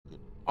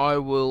I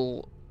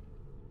will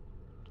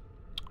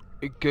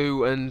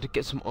go and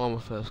get some armor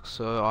first,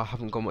 so I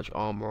haven't got much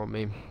armor on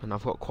me, and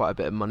I've got quite a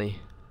bit of money.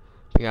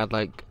 I think I had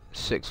like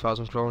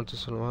 6,000 florins or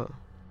something like that.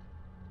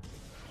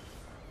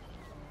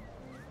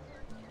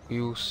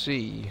 You'll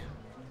see.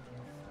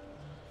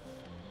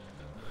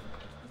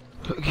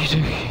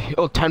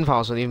 Oh,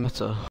 10,000 even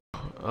better.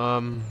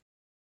 Let's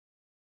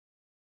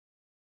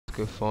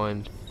go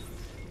find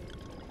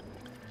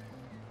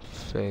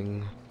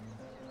thing.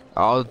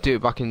 I'll do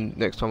it back in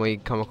next time we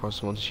come across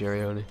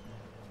Montichiarioni.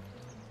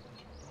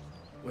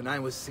 When I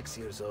was 6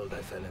 years old, I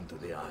fell into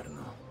the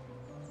Arno.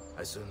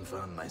 I soon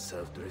found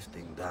myself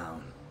drifting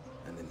down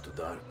and into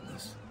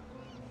darkness.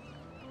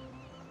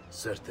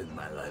 Certain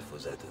my life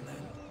was at an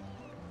end.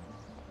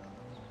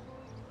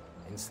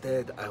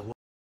 Instead, I woke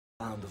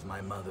the sound of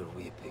my mother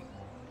weeping.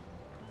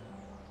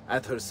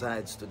 At her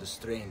side stood a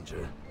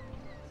stranger,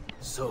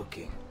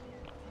 soaking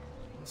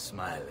and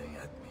smiling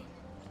at me.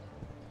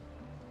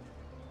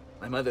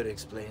 My mother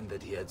explained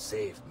that he had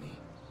saved me.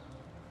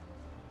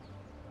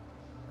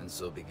 And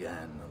so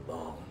began a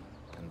long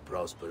and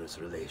prosperous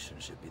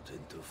relationship between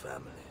two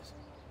families.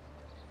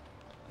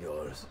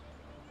 Yours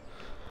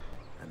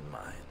and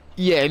mine.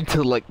 Yeah,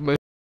 until like most.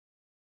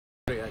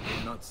 I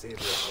did not save your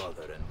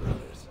father and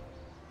brothers.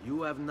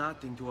 You have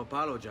nothing to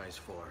apologize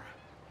for.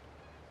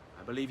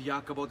 I believe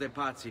Jacopo de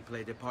Pazzi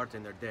played a part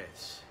in their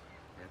deaths.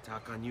 They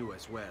attack on you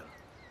as well.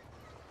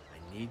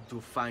 I need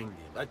to find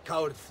him. That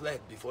coward fled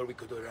before we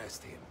could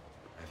arrest him.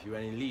 Have you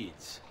any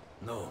leads?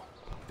 No,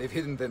 they've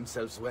hidden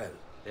themselves well.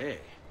 Hey.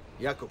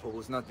 Jacopo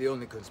was not the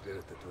only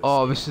conspirator to escape.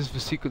 Oh, this is the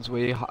sequence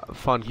where you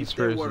find If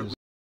they were conspiracies.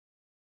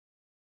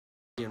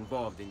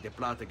 involved in the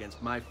plot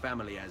against my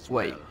family as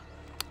Wait. well.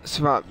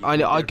 So that,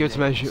 I go to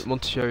mention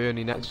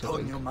Montichiarioni next, I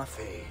Antonio think.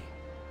 Maffei,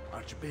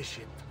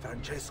 Archbishop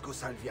Francesco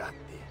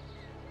Salviati,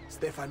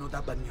 Stefano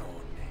da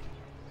Bagnone,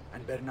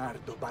 and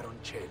Bernardo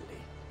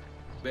Baroncelli.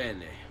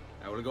 Bene.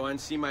 I will go and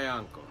see my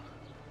uncle.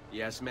 He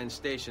has men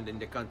stationed in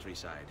the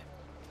countryside.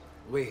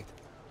 Wait,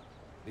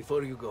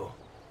 before you go.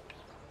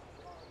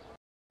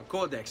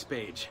 Codex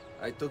page.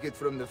 I took it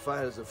from the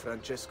files of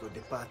Francesco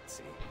de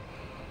Pazzi,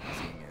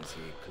 seeing as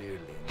he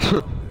clearly no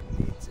longer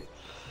needs it.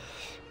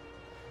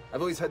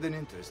 I've always had an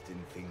interest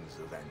in things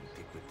of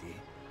antiquity,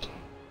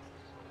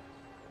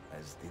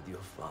 as did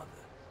your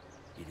father.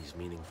 It is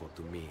meaningful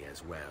to me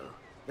as well.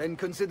 Then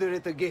consider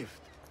it a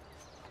gift.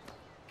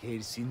 Che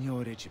il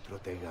Signore ci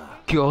protegga.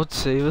 God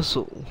save us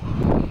all.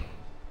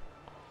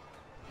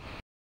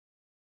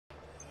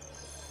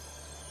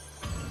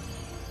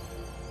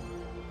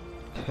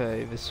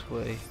 Okay, this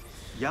way.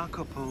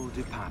 Jacopo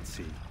de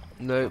Pazzi.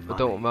 Nope, I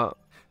don't want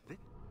that.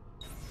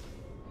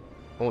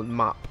 I want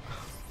map.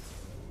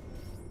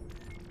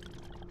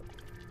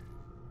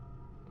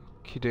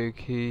 Okie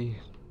dokie.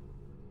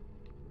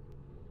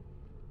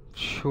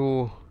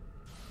 Sure.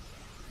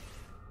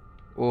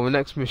 Well, the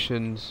next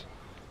mission's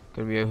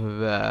gonna be over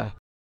there.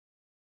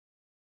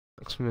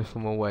 Next minute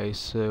on my way,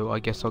 so I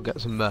guess I'll get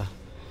some there.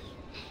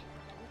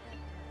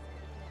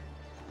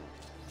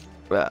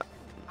 But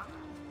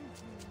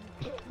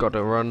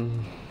gotta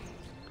run.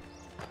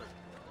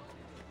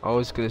 I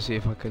was gonna see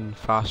if I can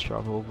fast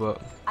travel,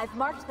 but I've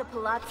marked the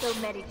Palazzo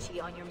Medici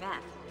on your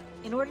map.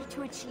 In order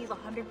to achieve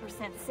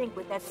 100% sync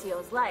with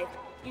Ezio's life,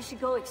 you should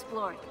go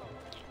exploring.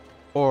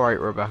 alright,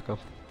 Rebecca.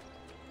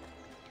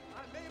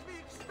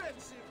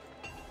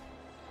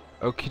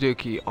 Okie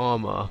dokie,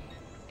 armor.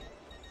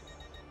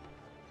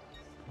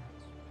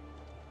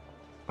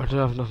 I don't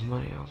have enough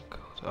money, oh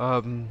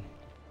god.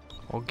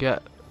 I'll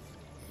get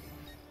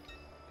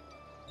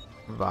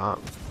that.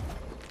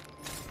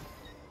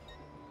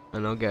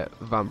 And I'll get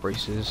van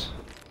braces.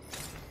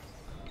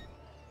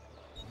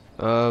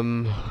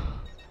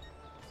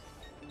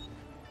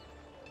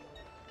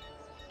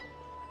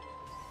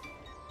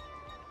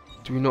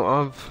 Do we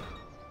not have?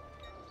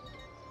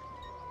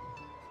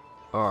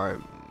 Alright,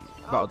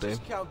 that'll do.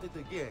 Count it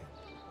again.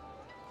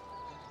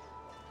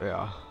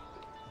 Yeah,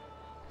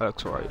 that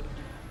looks alright.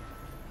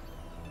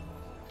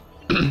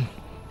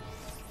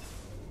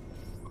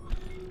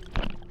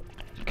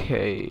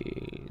 Okay,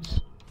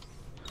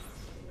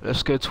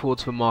 let's go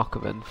towards the marker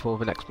then for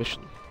the next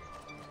mission.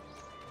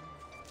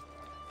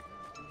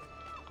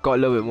 Got a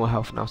little bit more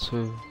health now,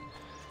 so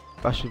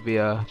that should be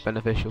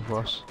beneficial for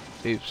us.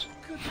 Oops.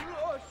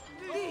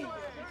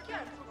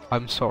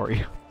 I'm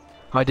sorry.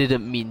 I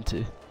didn't mean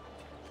to.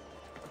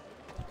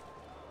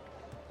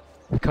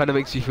 It kind of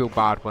makes you feel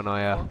bad when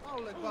I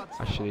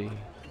actually,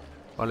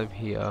 while I'm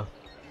here,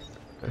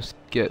 let's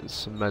get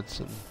some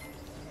medicine.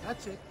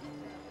 That's it.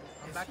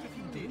 Come back if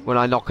you did. When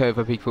I knock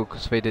over people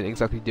because they didn't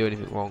exactly do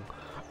anything wrong,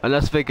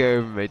 unless they go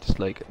over and they just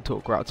like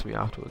talk right to me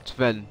afterwards,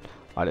 then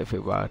I don't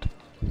feel bad.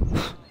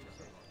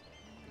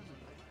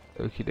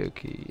 Okie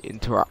dokie,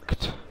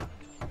 interact.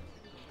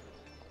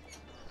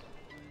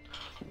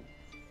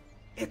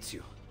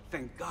 Ezio,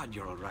 thank God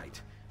you're all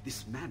right.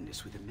 This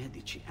madness with the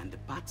Medici and the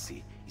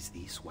Pazzi, is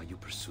this why you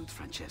pursued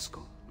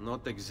Francesco?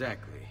 Not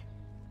exactly.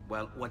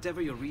 Well,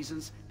 whatever your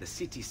reasons, the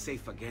city's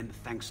safe again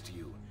thanks to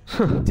you.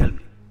 Tell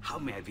me, how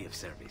may I be of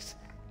service?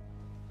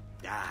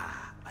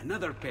 Ah,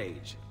 another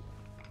page.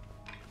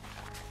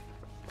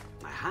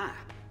 Aha,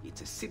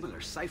 it's a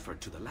similar cipher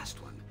to the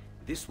last one.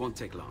 This won't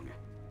take long.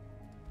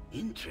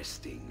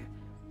 Interesting.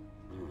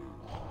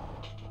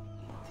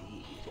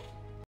 Indeed.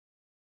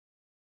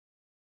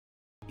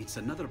 It's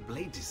another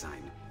blade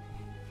design.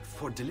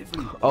 For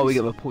delivering Oh, we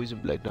poison. get the poison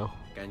blade now.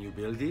 Can you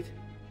build it?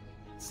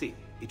 See,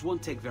 it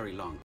won't take very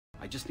long.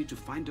 I just need to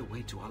find a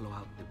way to hollow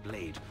out the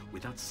blade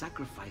without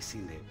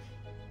sacrificing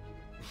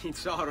the...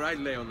 It's all right,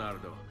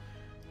 Leonardo.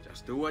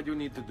 Just do what you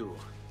need to do.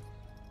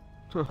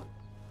 Huh.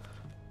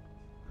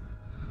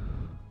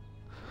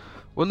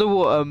 Wonder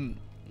what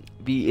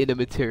the inner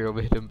material of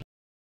the hidden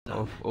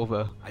of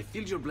a. I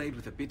filled your blade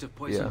with a bit of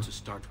poison Yeah. to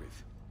start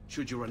with.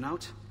 Should you run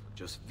out,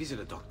 just visit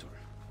a doctor.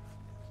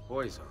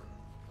 Poison.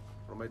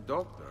 From a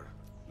doctor.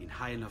 In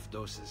high enough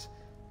doses,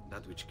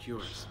 that which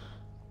cures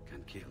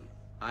can kill.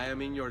 I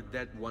am in your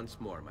debt once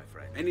more, my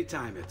friend.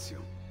 Anytime,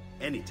 Ezio.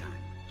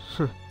 Anytime.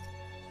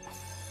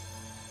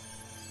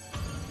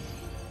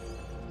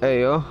 There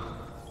you are.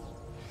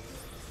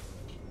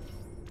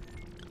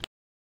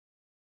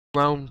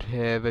 Around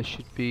here, there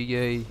should be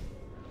a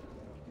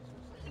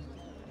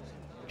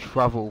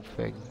travel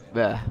thing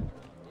there.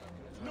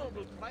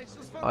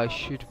 I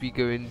should be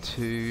going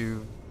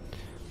to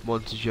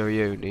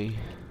Montegerioni.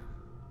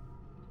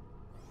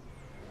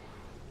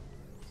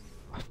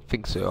 I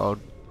think so.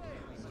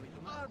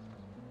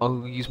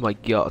 I'll use my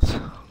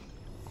gut.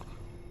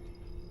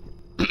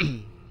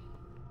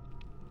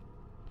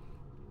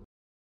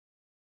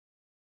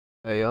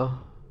 There you are.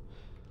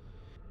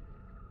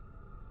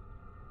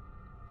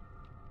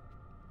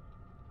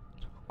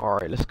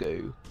 Alright, let's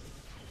go.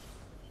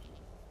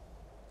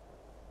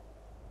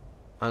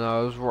 And I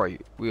was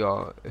right, we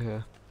are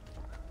here.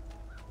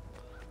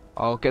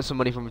 I'll get some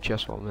money from the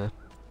chest while I'm here.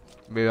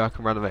 Maybe I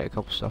can renovate a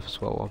couple stuff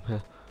as well while I'm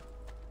here.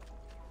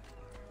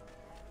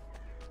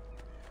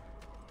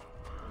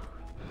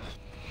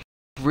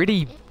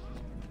 Really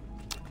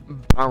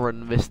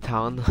barren, this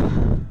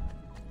town.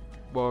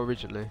 Well,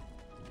 originally.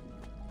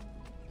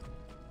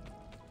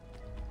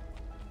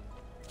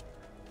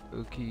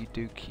 Okie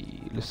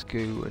dokie, let's go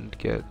and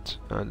get,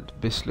 and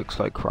this looks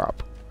like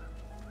crap.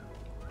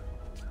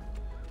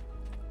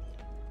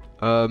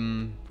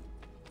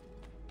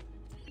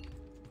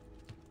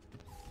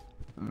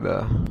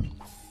 There.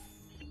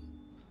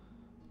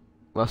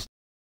 Let's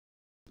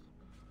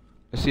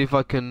see if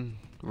I can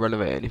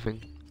renovate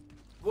anything.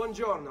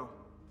 Buongiorno.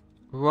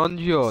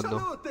 Buongiorno.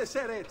 Salute,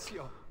 Ser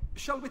Ezio.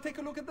 Shall we take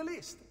a look at the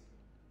list?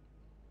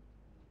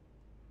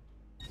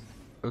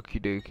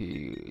 Okie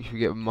dokie, should we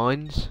get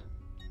mines?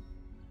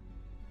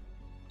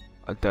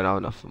 I don't have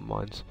enough of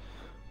mines.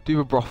 Do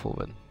a brothel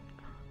then.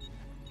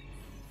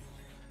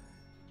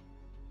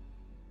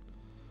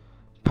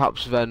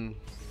 Perhaps then.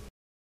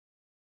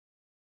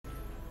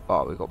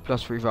 Oh, we got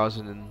plus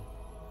 3,000 and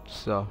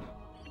stuff.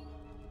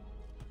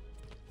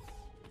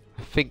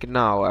 I think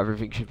now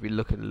everything should be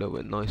looking a little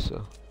bit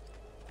nicer.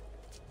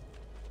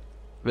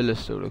 Villa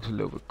still looks a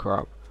little bit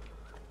crap.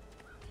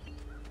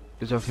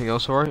 Is everything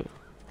else alright?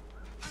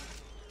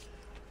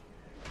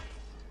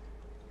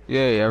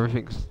 Yeah,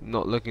 everything's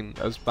not looking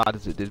as bad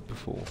as it did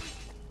before.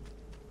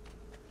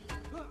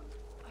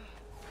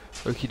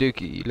 Okie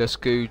dokie, let's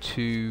go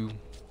to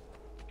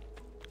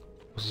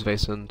what's his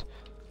face and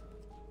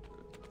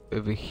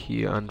over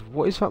here. And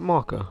what is that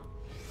marker?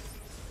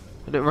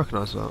 I didn't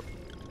recognise that.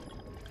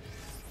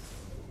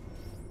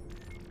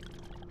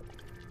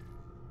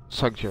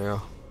 Sanctuary.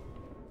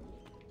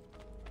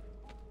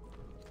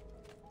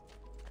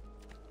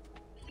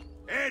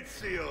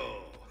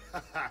 Ezio!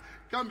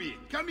 Come in,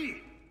 come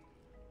in!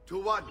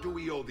 To what do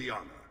we owe the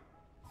honor?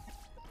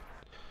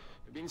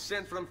 I've been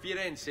sent from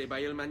Firenze by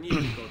Il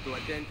Magnifico to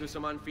attend to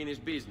some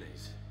unfinished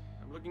business.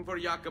 I'm looking for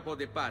Jacopo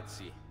de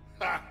Pazzi.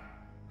 Ha!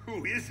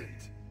 Who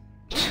isn't?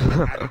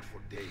 Had it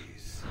for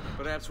days.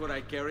 Perhaps what I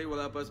carry will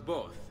help us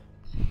both.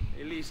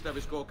 A list of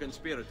his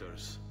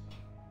co-conspirators.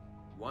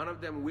 One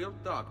of them will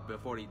talk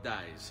before he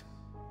dies.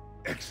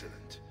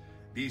 Excellent.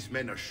 These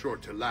men are sure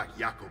to lack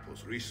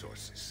Jacopo's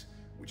resources,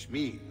 which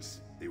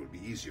means they will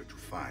be easier to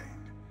find.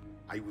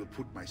 I will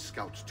put my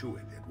scouts to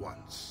it at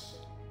once.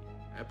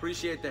 I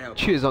appreciate the help.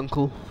 Cheers,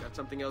 uncle. Got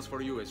something else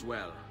for you as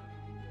well.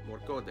 More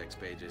codex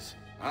pages.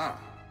 Ah,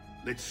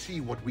 let's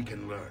see what we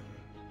can learn.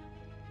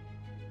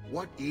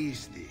 What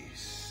is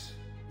this?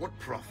 What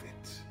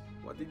profit?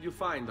 What did you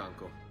find,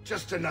 Uncle?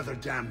 Just another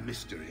damn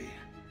mystery.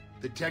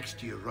 The text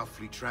here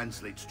roughly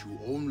translates to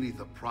only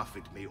the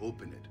prophet may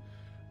open it.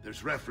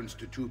 There's reference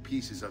to 2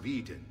 pieces of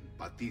Eden,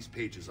 but these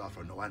pages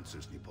offer no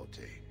answers,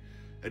 Nipote.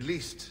 At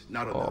least,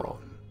 not on their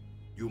own.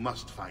 You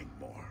must find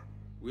more.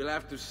 We'll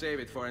have to save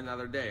it for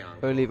another day,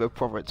 Uncle. Only the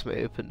prophets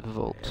may open the I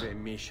vault. have a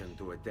mission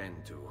to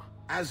attend to.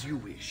 As you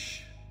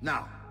wish.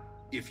 Now,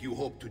 if you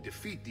hope to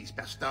defeat these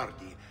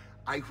bastardi,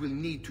 I will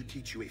need to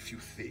teach you a few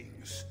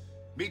things.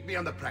 Meet me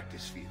on the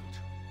practice field.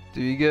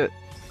 Do we get...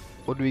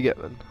 what do we get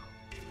then?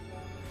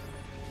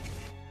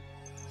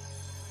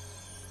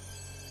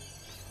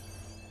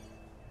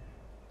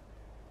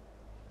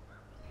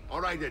 All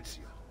right, Ezio.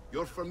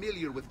 You're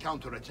familiar with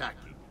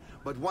counterattacking.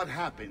 But what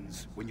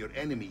happens when your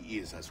enemy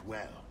is as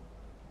well?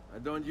 I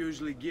don't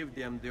usually give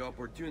them the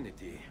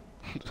opportunity.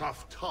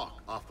 Tough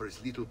talk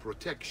offers little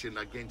protection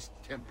against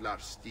Templar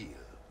steel.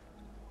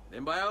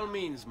 Then by all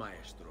means,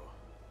 Maestro.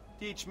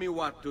 Teach me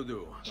what to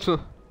do.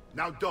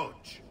 Now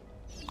dodge.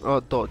 Oh,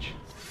 dodge.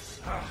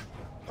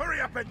 Hurry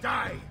up and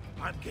die!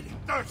 I'm getting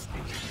thirsty.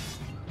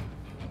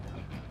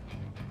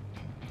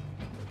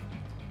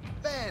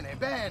 Bene,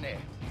 bene.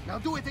 Now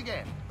do it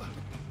again.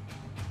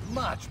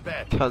 Much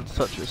better. Can't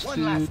touch us.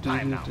 One last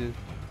time now.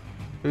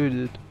 Who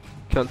did?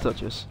 Can't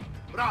touch us.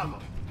 Bravo!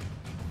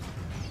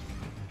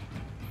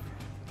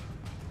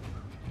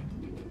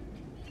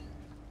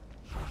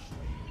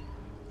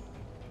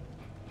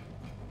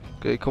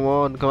 Okay, come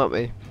on, come at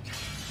me.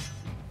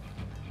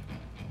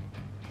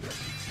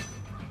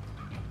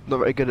 Not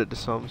very good at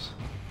disarms.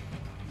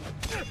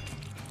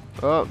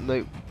 Oh,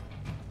 no.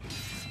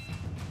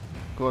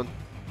 Go on.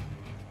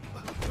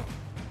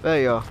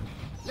 There you are.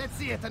 Let's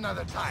see it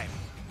another time.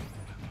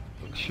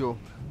 Sure.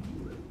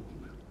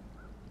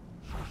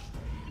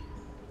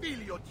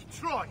 Filio di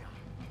Troia!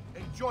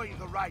 Enjoying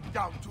the ride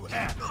down to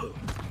hell!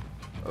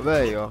 Oh,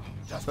 there you are.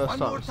 Just First one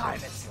time more I saw time,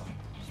 it. Ezio.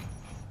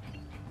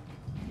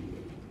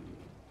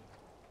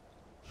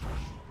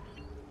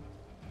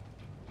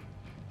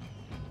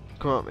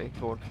 Come at me,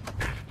 come on.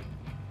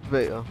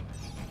 There you are.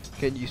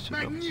 Getting used to it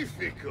now.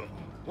 Magnifico!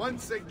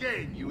 Once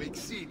again, you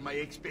exceed my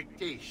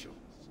expectations.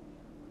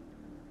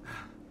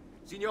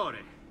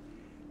 Signore,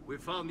 we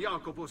found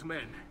Jacopo's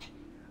men,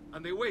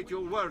 and they wait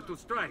your word to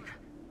strike.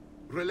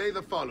 Relay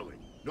the following.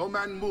 No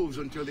man moves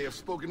until they have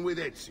spoken with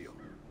Ezio.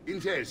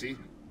 Intesi?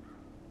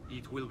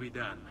 It will be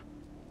done.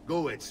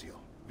 Go, Ezio.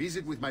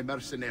 Visit with my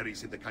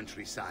mercenaries in the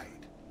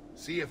countryside.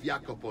 See if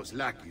Jacopo's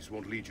lackeys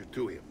won't lead you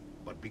to him.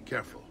 But be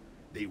careful.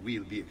 They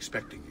will be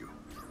expecting you.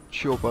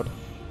 Sure, bud.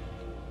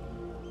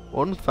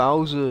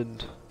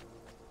 1,000.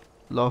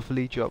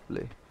 Lovely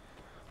jubbly.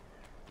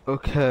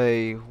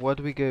 Okay, where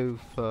do we go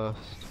first?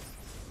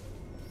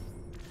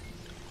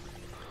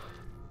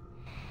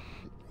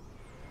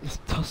 It's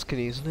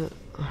Tuscany, isn't it?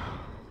 I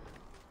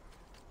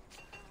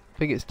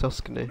think it's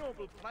Tuscany.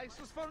 Noble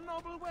prices for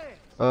noble wares.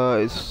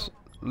 It's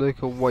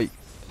like a white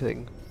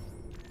thing.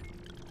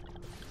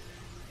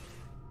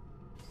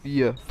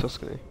 Yeah,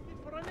 Tuscany.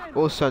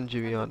 Or San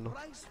Gimignano.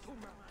 Price too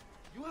much.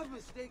 You have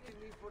mistaken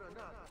me for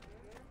another.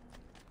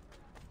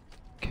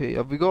 Okay,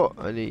 have we got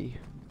any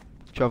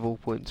travel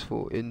points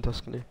for in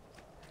Tuscany?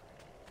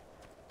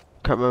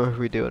 Can't remember if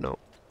we do or not.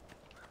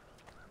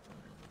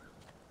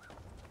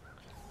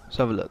 Let's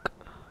have a look.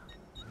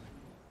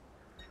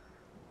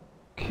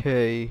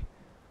 Okay,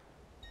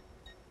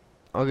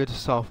 I'll go to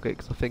Southgate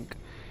because I think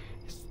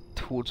it's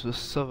towards the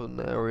southern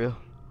area.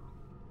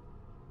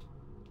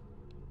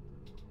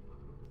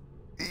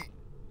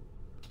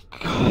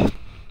 God.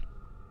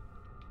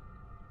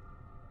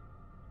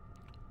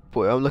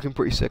 Boy, I'm looking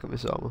pretty sick in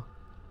this armor.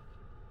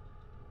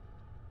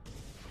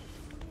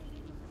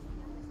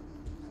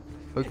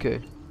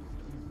 Okay.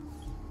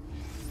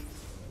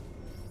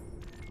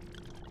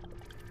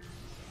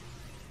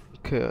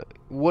 Okay,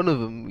 one of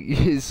them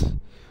is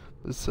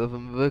the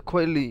southern. They're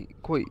quite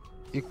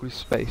equally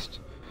spaced.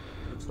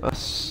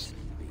 That's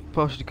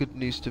partially good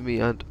news to me,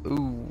 and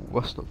ooh,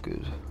 that's not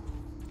good.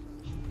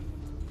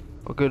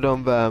 I'll go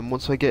down there, and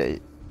once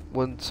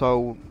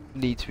I'll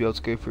need to be able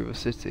to go through the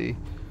city,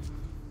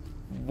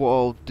 what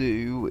I'll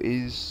do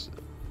is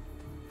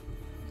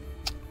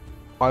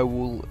I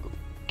will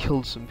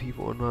kill some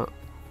people on that.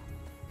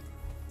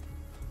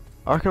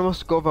 I reckon I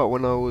must have got that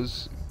when I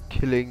was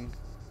killing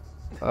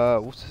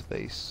what's his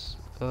face?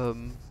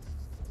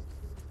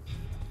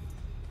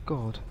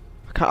 God,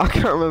 I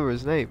can't remember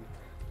his name.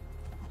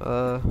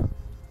 Oh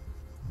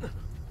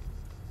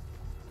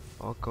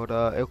God,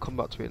 it'll come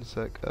back to me in a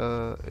sec.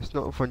 It's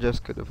not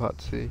Francesca de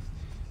Pazzi.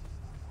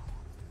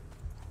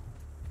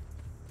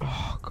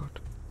 Oh God,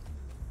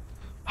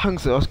 hang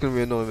on, that's gonna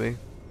be annoying me.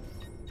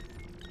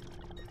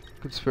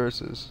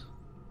 Conspirators.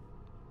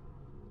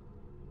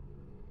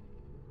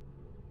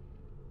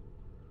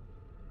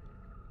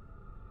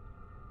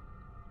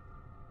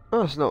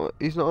 Oh, it's not.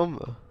 He's not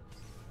on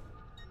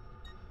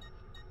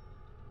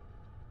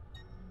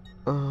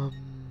there.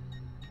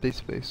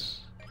 Database.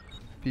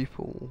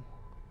 People.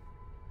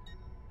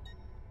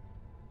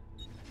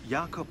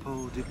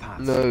 Jacopo de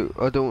Pazzi. No,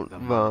 I don't want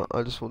that.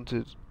 I just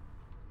wanted.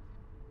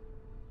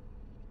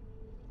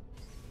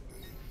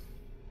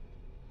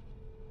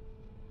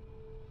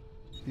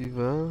 You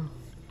there?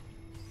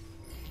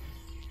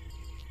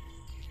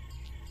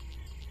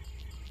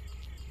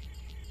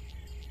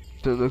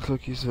 Don't look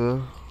like he's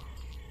there.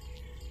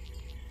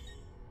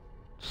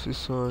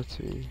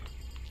 Society.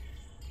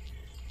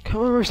 Can't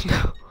remember his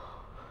name.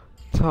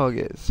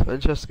 Targets.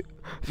 Francesco.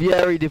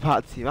 Vieri de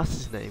Pazzi. That's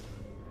his name.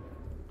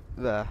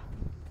 There.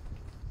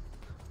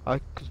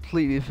 I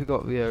completely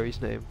forgot Vieri's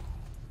name.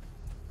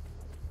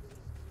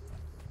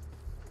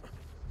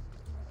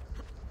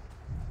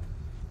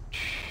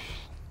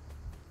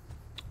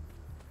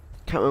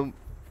 Can't remember.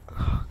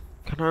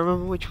 Can I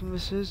remember which one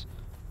this is?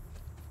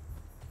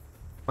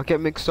 I get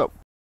mixed up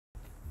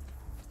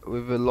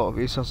with a lot of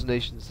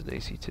assassinations in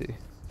AC2.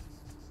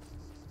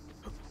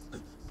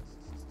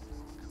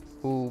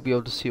 We'll be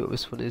able to see what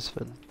this one is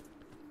then.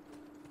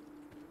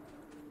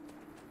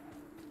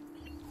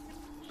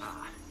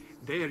 Ah,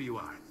 there you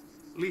are.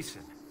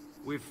 Listen,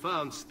 we've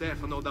found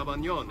Stefano da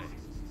Bagnone.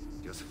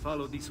 Just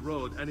follow this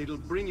road and it'll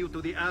bring you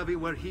to the abbey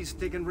where he's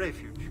taken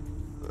refuge.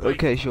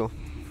 Okay, sure.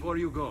 Before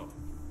you go,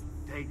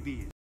 take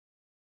these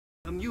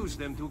and use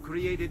them to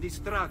create a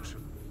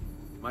distraction.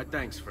 My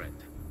thanks, friend.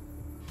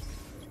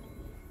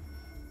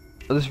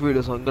 I just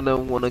realised I'm gonna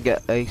want to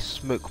get a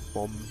smoke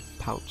bomb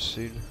pouch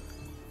soon.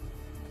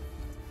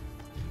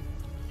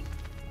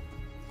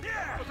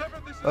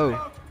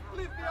 Oh,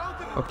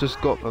 I've just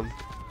got them.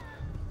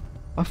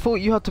 I thought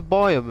you had to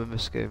buy them in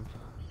this game.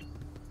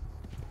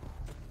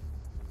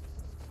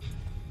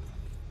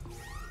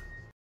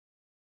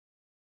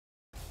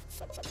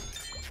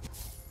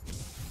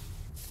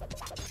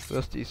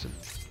 That's decent.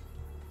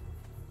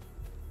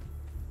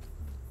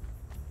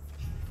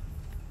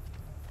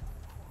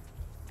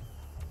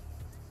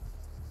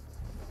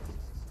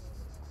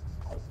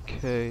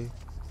 Okay.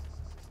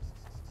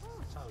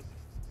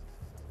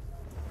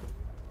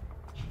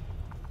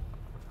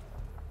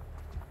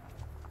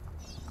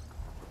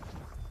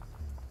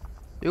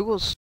 You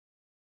got Says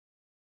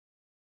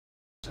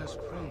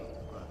pray,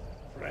 brother.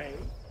 Pray?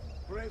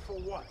 Pray for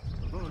what?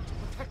 Lord's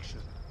protection.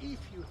 If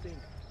you think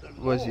the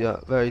Where's he Lord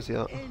at? Where is he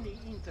has at? any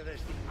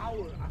interest in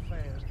our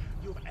affairs,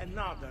 you've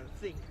another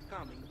thing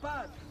coming.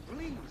 But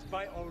please,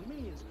 by all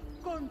means,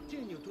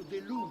 continue to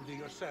delude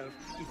yourself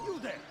if you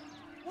dare.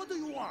 What do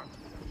you want?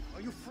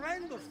 Are you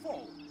friend or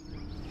foe?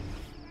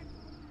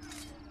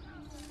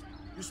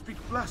 You speak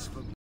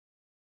blasphemy.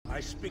 I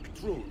speak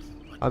truth.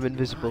 I'm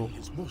invisible.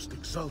 His most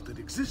exalted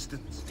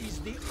existence is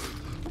the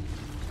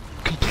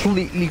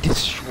Completely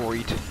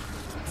destroyed.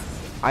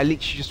 I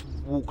literally just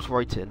walked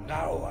right in.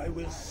 Now I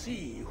will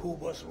see who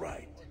was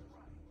right.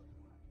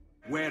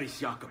 Where is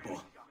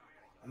Jacopo?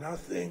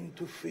 Nothing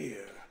to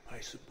fear,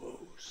 I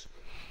suppose.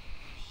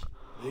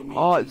 They meet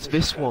Oh, in it's the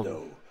this one.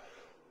 shadow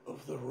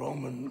of the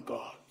Roman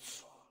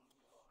gods.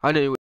 I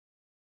know.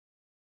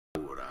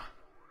 Ora,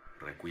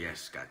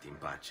 requiescat in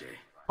pace.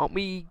 Aren't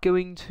we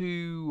going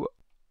to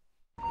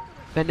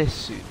Venice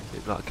soon,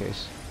 in that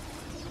case?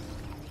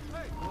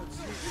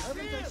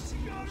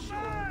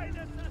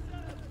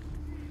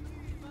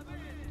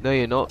 No,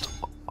 you're not.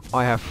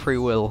 I have free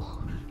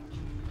will.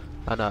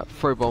 And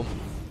throw bomb.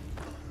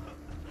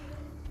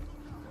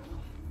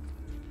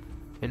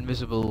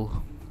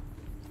 Invisible.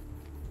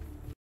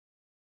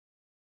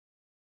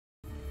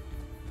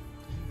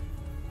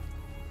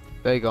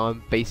 There you go,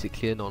 I'm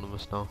basically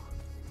anonymous now.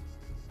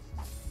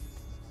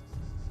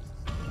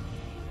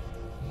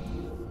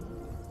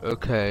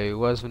 Okay,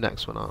 where's the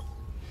next one at?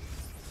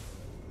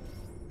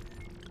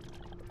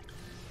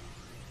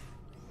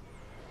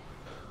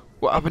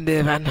 What happened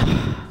here then?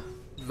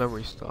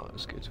 Memory start,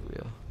 let's go to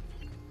here.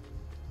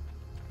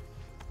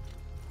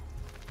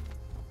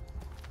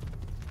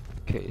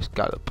 Okay, it's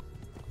gallop.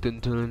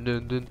 Dun, dun,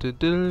 dun, dun, dun,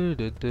 dun,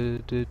 dun,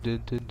 dun, dun,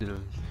 dun, dun,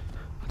 dun.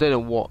 I don't know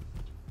what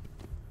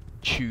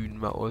tune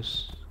that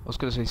was. I was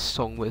gonna say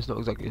song, but it's not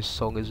exactly a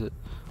song, is it?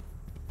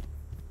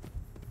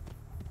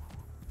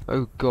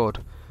 Oh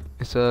god.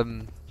 It's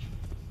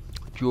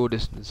draw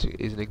distance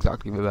isn't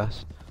exactly the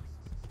best.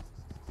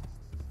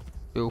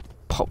 It all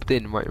popped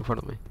in right in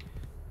front of me.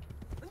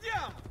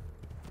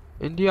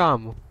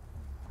 Andiamo.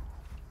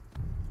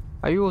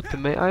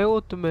 Aiuto me,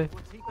 aiuto me.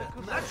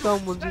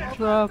 Someone's in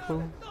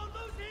trouble.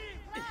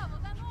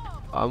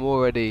 I'm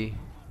already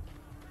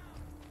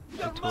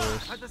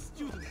victorious.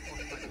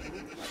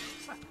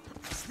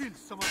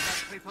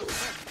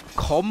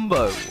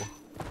 Combo.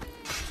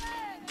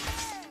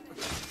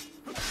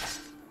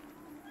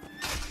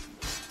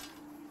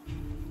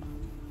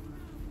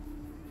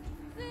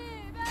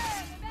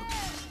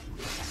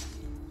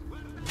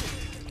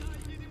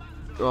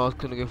 I was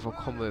gonna go for a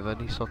combo then,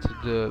 he started to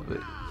do it,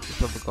 but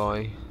this other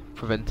guy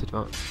prevented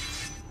that.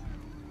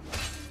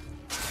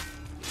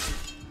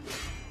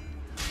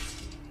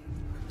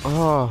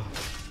 Oh.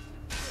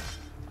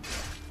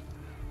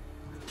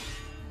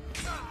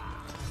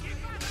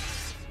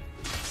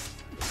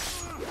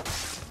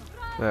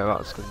 Yeah,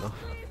 that's good enough.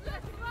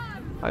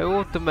 I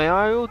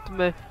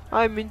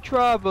I'm in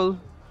trouble.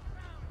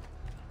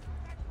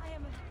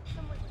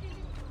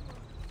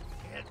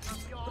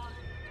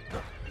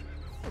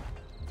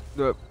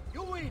 Nope.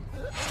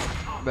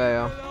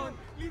 There.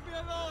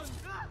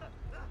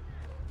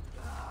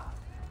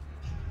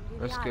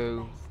 Let's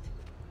go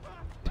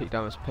take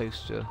down this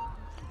poster.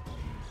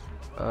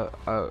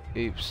 Oh,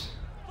 oops.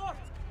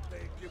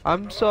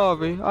 I'm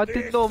sorry, I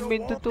did not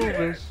mean to do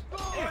this.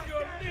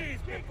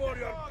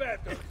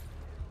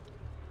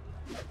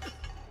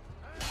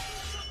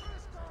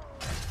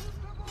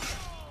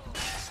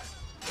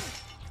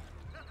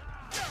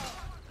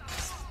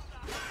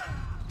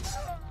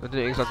 I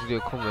didn't exactly do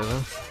a combo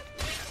there.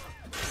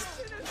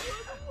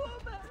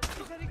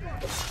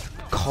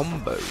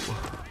 Combo.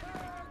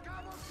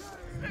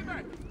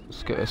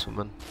 Let's get this one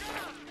then.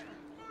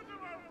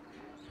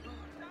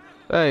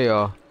 There you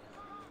are.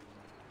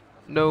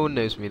 No one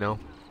knows me now.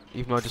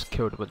 Even though I just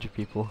killed a bunch of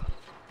people.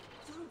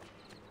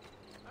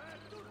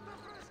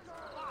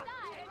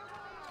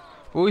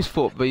 I always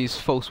thought these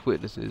false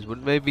witnesses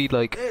would maybe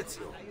like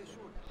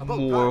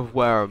more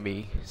aware of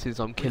me since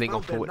I'm killing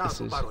off the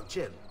witnesses.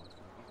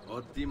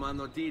 Ottima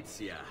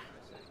notizia.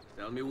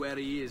 Tell me where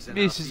he is and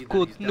This I'll is see that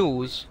good he's dealt with.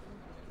 news.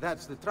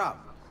 That's the trouble.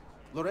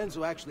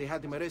 Lorenzo actually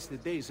had him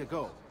arrested days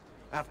ago,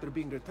 after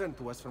being returned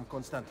to us from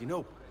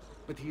Constantinople.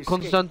 But he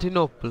escaped.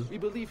 Constantinople. We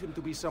believe him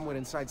to be somewhere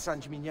inside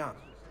San Gimignano.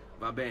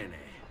 Va bene.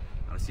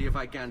 I'll see if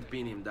I can't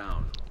pin him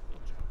down.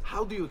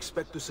 How do you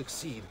expect to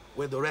succeed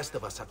where the rest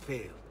of us have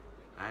failed?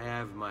 I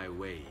have my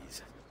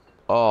ways.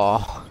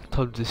 Oh,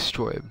 time to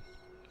destroy him.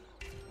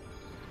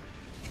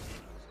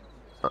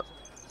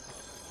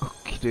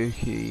 Okie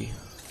dokie.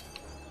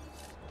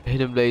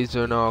 Hidden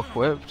laser now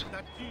equipped.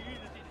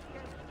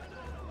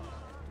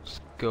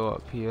 Let's go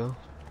up here.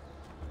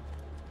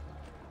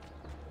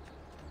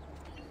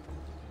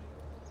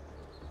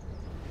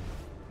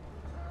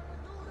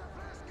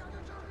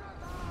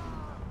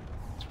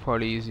 It's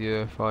probably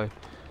easier if I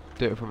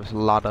do it from this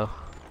ladder.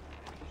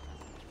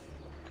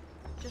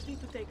 Just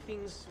need to take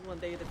things one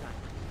day at a time.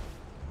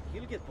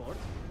 He'll get bored,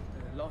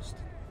 lost,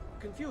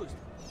 confused,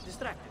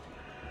 distracted.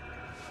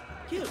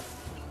 Killed.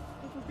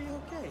 It will be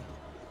okay.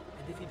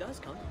 And if he does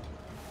come,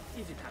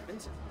 if it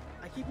happens,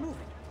 I keep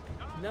moving.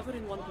 Never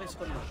in one place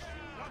for long.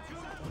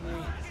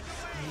 Only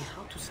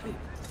how to sleep.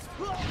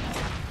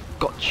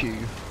 Got you.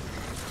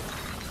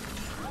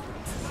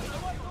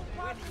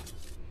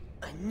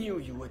 I knew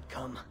you would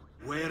come.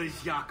 Where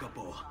is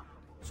Jacopo?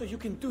 So you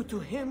can do to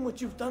him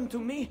what you've done to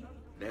me?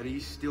 There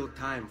is still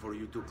time for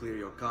you to clear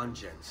your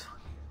conscience.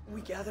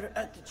 We gather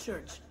at the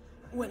church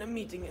when a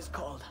meeting is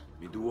called.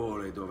 Mi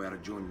duole dover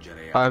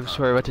giungere. I'm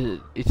sorry about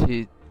it.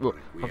 Well,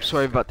 I'm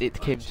sorry about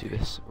it came to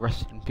this.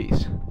 Rest in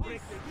peace.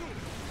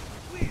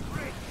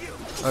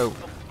 Oh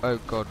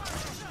god.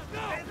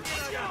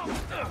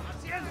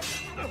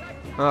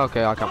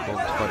 Okay, I can't bomb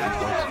to fight these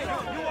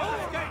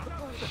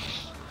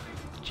guys.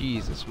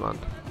 Jesus, man.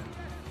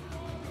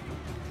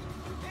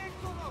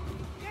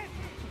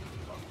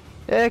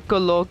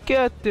 Eccolo,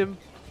 get him!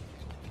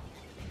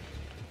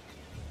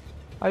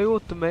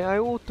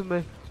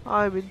 Aiutami,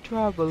 I'm in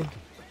trouble.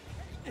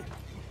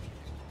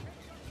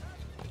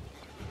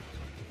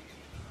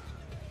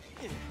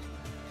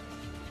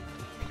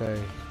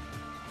 Okay.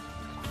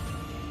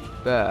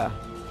 There.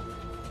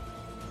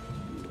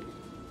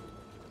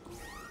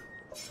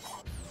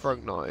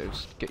 Front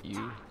knives, get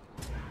you.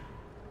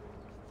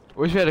 I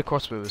wish we had a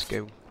crossbow in this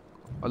game.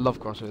 I love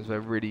crossbows,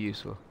 they're really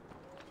useful.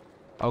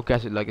 I'll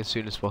get it like as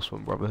soon as possible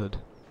in Brotherhood.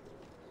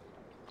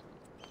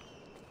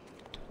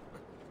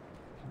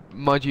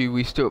 Mind you,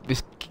 we still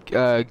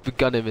the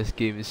gun in this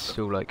game is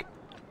still like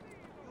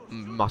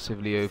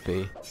massively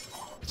OP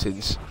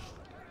since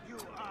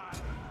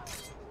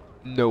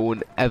no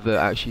one ever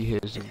actually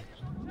hears it,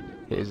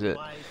 even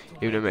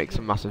though it makes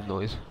a massive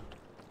noise.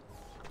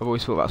 I've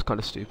always thought that's kind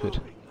of stupid.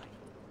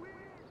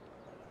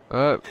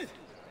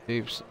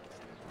 Oops.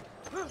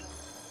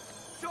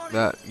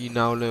 That you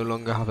now no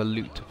longer have a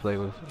loot to play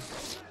with.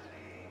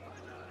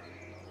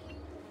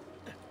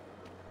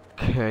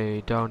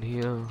 Okay, down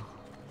here.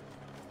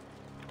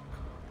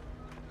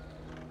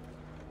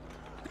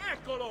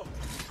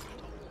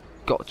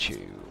 Got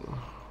you.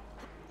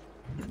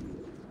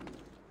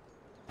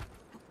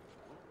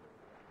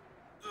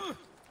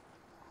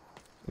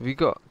 Have you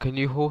got? Can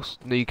you horse?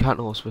 No, you can't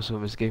horse whistle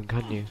in this game,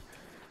 can you?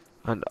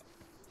 And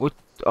what?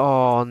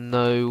 Oh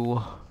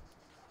no!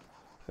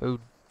 Oh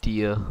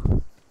dear!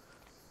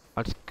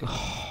 I just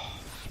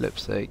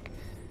flip's sake.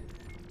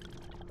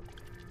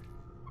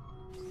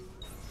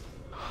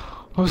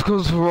 I was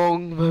going to the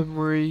wrong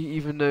memory,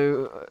 even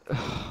though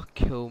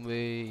kill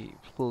me.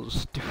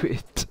 Please do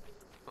it.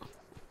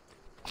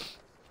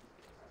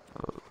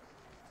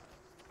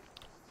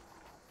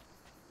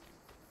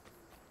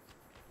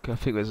 Okay, I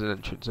think there's an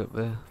entrance up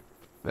there.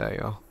 There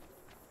you are.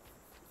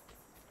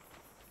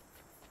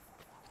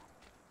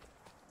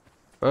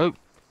 Oh!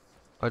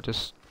 I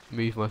just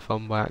moved my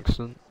thumb by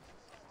accident.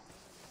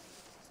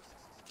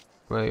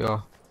 There you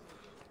are.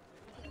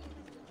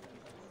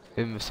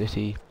 In the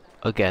city.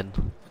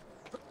 Again.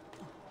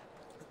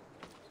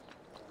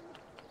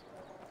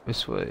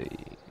 This way.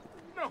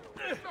 No,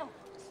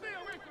 stay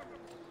away from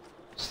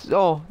me.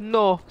 Oh,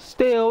 no!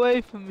 Stay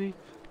away from me!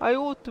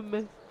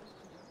 Aiutami!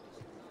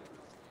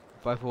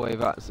 By the way,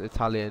 that's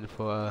Italian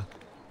for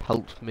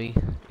help me,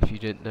 if you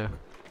didn't know.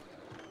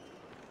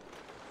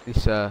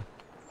 It's I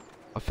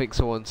think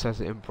someone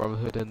says it in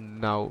Brotherhood, and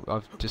now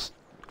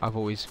I've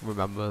always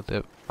remembered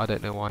it. I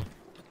don't know why.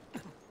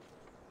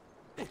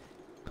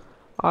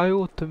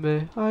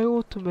 Aiutami,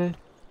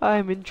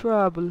 I'm in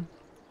trouble.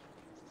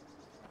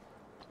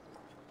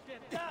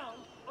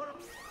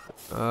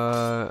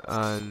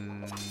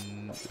 And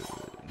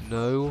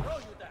no.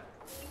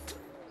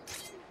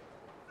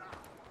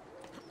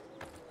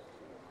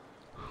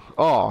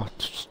 Oh,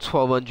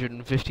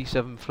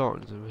 1257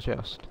 florins in the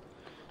chest.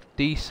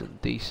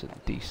 Decent.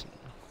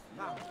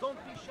 Now, don't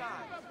be shy.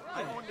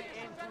 I only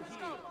aim to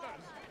heal.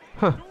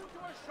 Huh.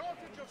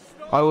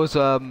 I was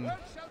in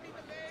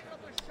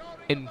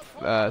San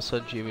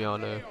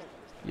Gimignano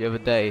the other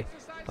day.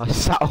 I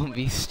sat on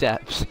these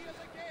steps.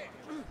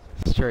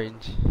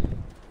 Strange.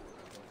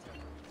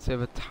 So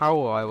the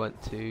tower I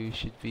went to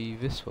should be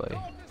this way.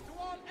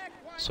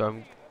 So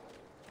I'm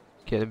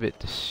getting a bit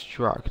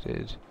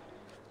distracted.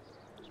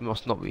 It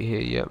must not be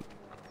here yet.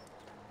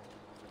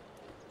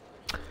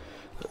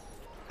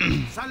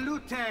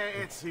 Salute,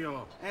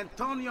 Ezio!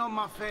 Antonio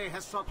Maffei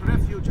has sought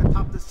refuge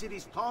atop the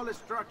city's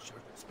tallest structure,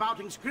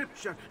 spouting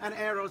scripture and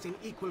arrows in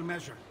equal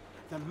measure.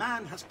 The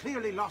man has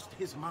clearly lost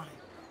his mind.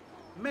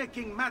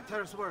 Making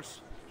matters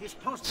worse, he's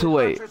posted So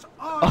wait, archers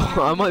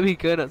all I might be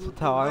going up to the You do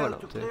tower I well went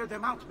up to to. clear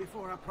them out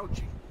before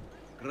approaching.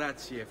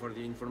 Grazie for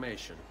the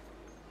information.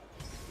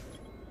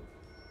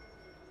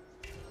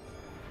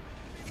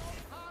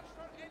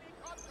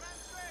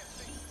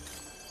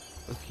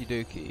 Okie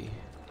dokie.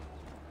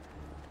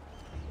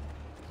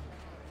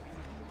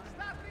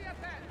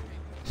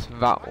 It's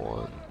that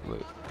one.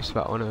 Wait, it's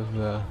that one over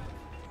there.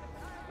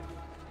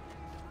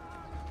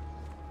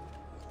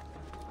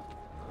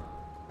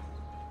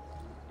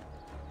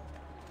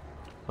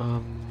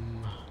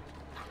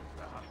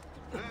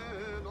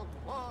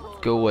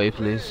 Go away,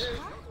 please.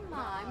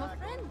 I'm a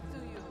friend to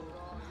you.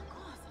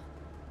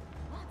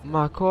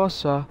 Ma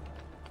cosa?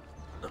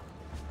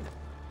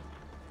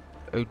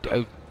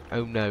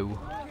 Oh no.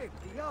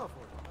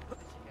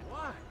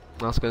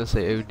 I was gonna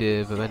say oh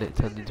dear, but then it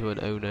turned into an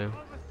oh no.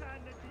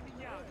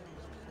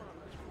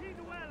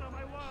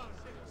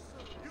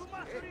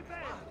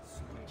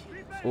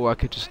 Or I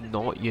could just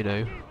not, you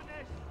know.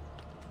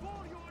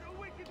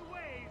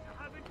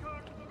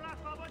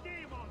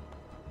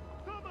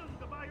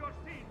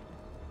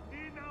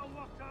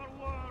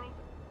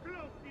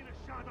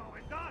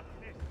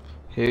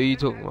 Who are you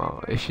talking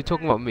about? If you're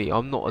talking about me,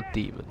 I'm not a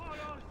demon.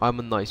 I'm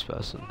a nice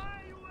person.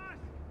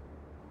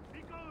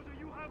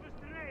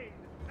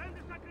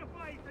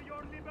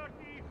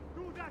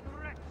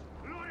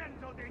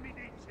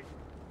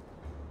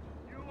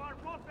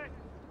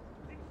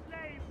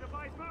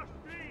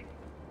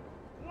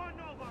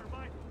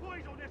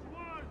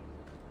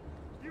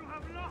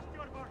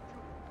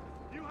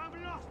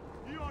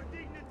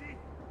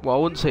 Well, I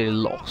wouldn't say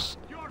lost.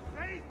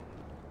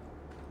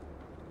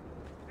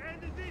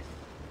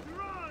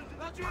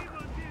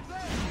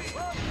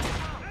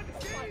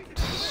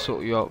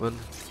 Sort you out, man.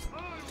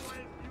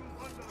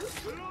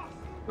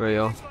 There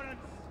you are.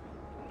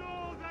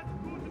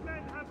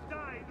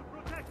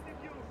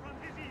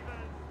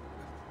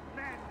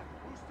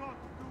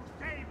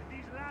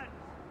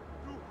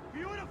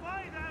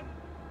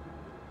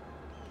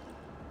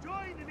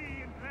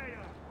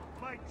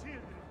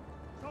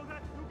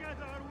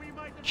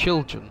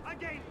 Children.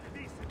 Against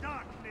this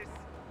darkness.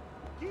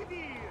 Give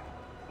ear,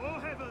 O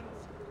heavens,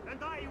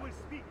 and I will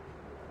speak.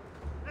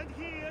 And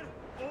hear,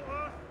 O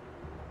earth,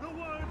 the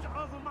words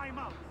of my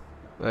mouth.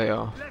 There you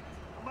are. Let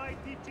my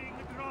teaching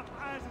drop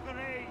as the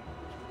rain.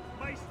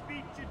 My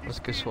speech Let's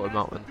go sort him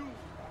out, man.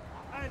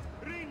 as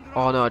raindrops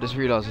Oh no, I just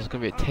realised there's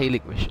going to be a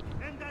tailing mission.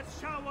 and as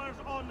showers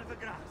on the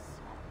grass.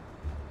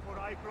 For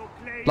I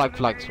proclaim Black the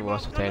flags name for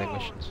us of for the tailing Lord.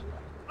 missions.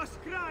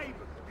 Ascribe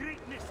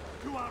greatness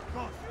to our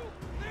God.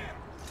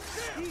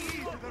 He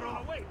is the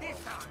rock.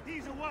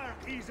 His work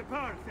is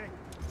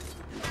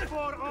perfect.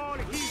 For all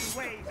his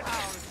ways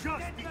are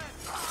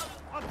justice.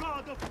 A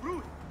God of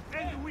truth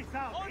and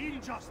without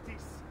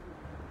injustice.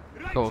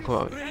 Come on, come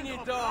on. Bring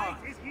it on.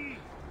 Is he.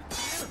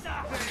 They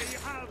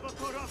have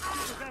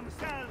corrupted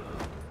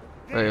themselves.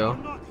 They There you are are.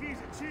 not his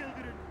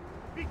children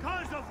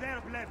because of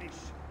their blemish.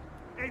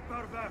 A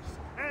perverse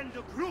and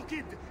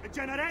crooked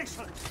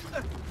generation.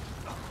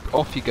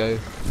 Off you go.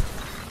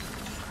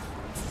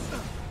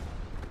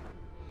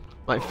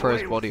 Might throw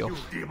his Away body with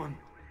off. you, demon.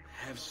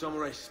 Have some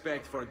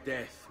respect for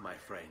death, my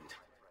friend.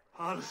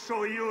 I'll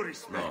show you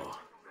respect. No,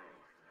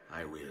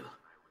 I will.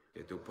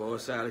 Che tu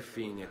possa al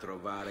fine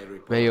trovare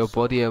riposo. May your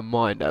body and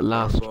mind at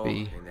last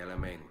be e nella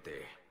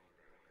mente.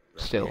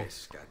 still.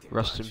 Riescati in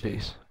Rest in pace.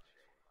 peace.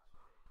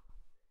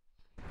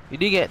 You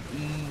didn't get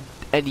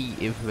any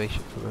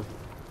information from him.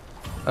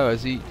 Oh,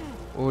 has he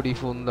already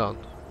fallen down?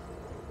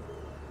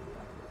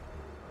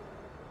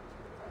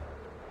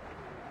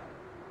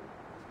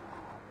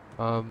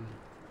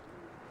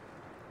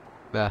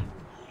 There.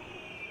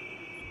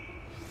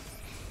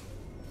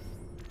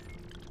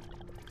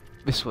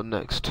 This one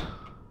next.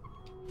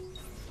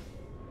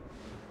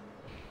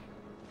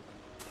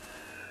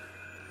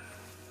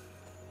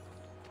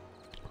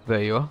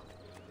 There you are.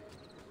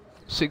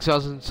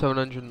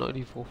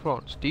 6,794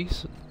 francs.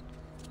 Decent.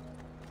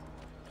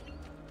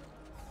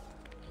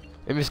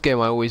 In this game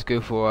I always go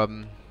for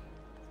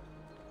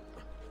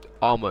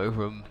armor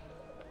over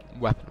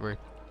weaponry.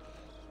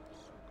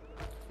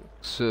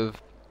 So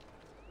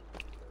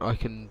I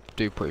can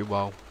do pretty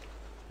well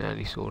in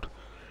any sword.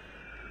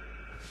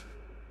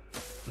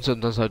 And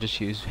sometimes I just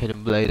use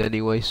hidden blade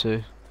anyway,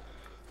 so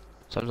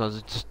sometimes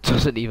it just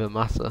doesn't even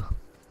matter.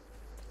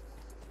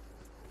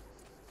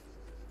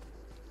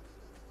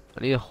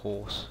 I need a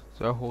horse. Is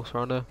there a horse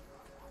around here?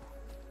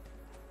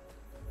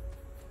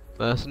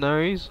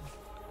 Mercenaries?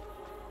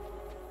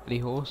 Any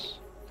horse?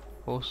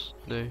 Horse?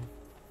 No.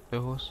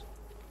 No horse?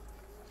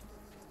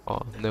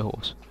 Oh, no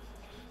horse.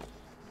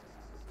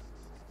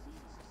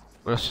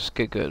 Well, let's just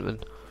get going then.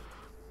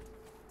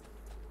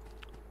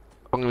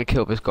 I'm gonna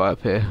kill this guy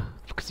up here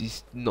because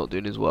he's not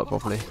doing his work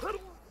properly.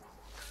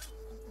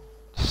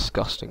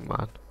 Disgusting,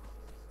 man.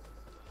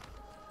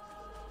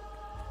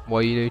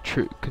 Why you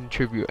don't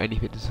contribute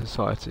anything to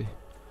society?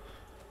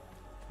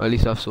 At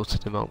least I've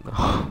sorted him out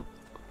now.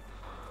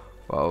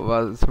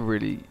 Well, that's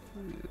really...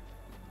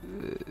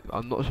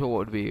 I'm not sure what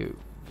would be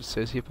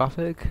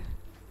sociopathic.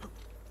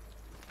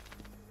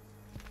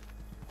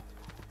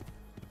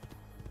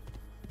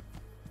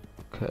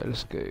 Okay,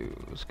 let's go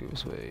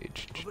this way.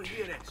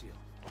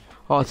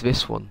 Oh, it's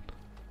this one.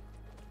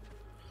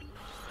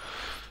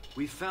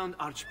 We found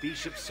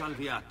Archbishop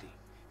Salviati.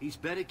 He's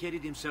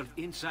barricaded himself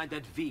inside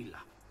that villa.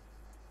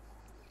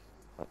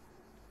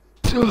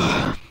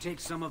 Take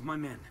some of my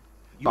men.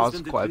 Use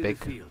them to clear the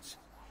fields.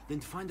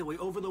 Then find a way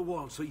over the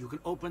wall so you can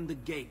open the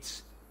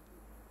gates.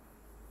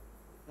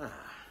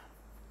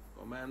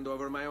 Command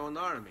over my own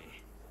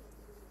army.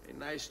 A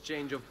nice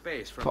change of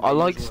pace from But I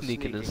like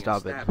sneaking and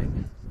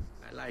stabbing.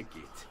 I like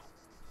it.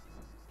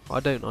 I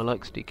don't. I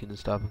like sneaking and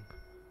stabbing.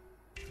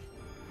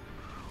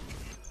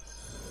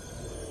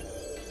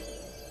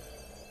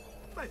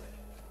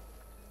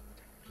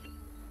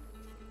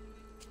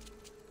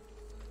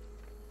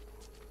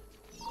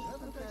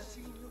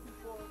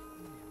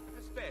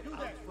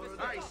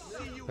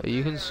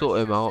 You can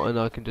sort him out, and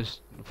I can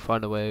just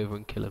find a way over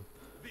and kill him.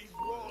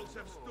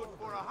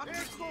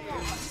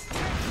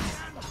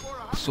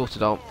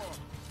 Sorted out.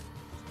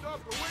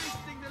 Stop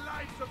wasting the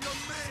lives of your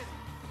men.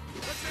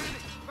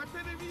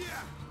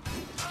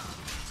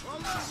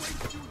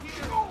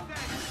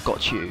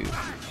 Got you.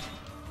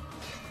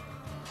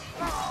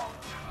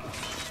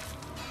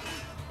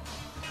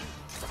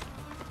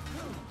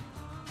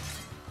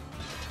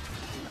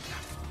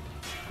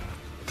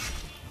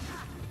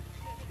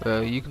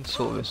 You can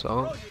sort this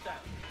out.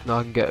 Now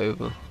I can get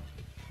over.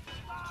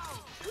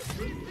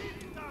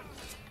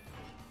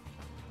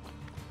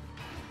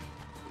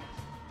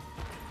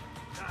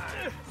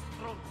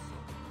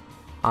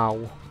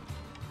 Ow.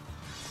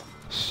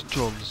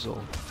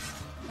 Stronzo.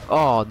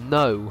 Oh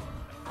no!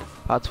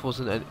 That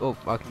wasn't any. Oh,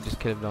 I can just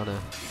kill him down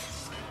here.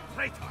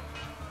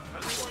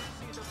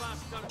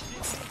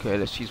 Okay,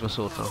 let's use my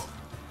sword now.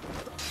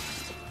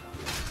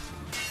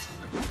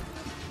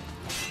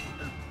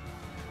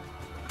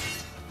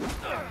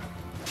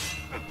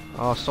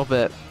 Oh, stop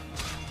it.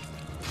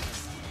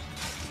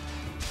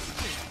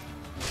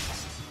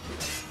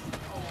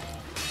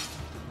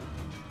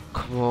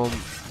 Come on.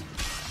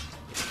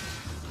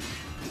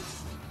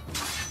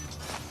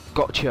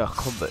 Gotcha,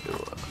 combat.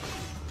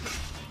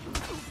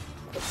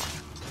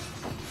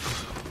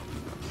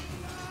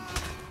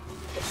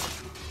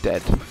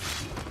 Dead.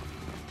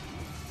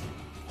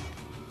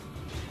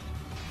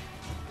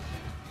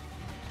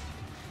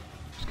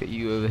 Let's get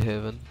you over here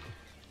then.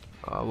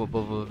 I won't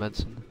bother with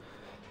medicine.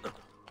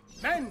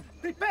 Men,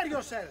 prepare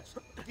yourselves!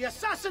 The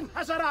assassin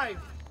has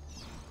arrived!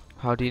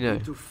 How do you know?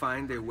 Need to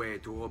find a way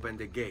to open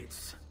the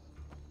gates.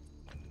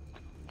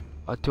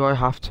 Do I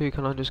have to?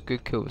 Can I just go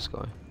kill this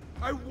guy?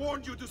 I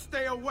warned you to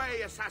stay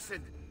away,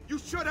 assassin! You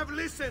should have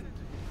listened!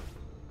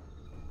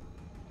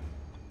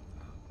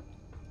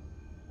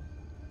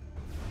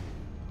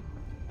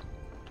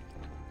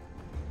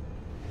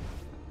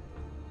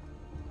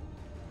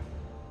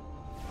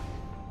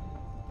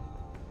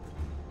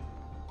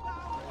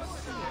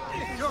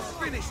 You're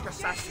finished,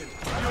 assassin!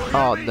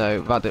 Oh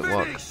no, that didn't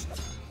work.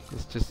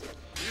 It's just...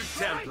 You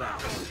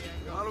Templars,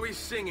 always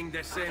singing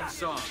the same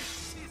song.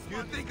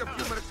 You think a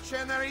few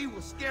mercenary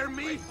will scare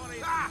me?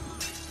 Ah!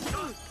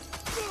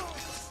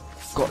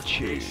 Got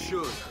you. They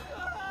should.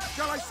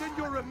 Shall I send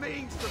your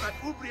remains to that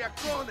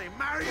Ubriacone,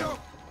 Mario?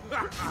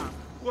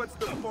 What's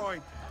the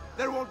point?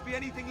 There won't be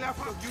anything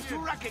left of you to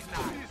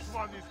recognize. This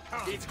one is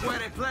coming. It's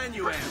quite a plan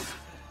you have.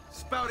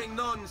 Spouting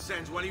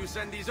nonsense while you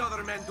send these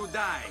other men to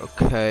die.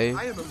 Okay.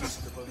 I am a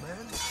reasonable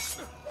man.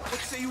 What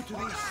say you to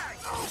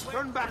this?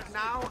 Turn back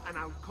now, and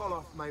I'll call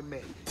off my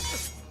men.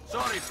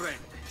 Sorry, friend.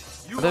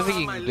 I don't think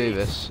you can do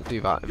this.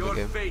 Do that in the Your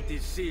game. fate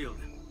is sealed.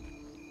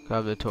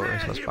 I'm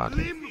notorious. That's bad.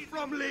 Limb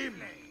from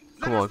limb.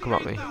 Come on, come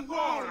at me. The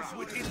walls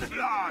with his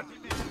blood.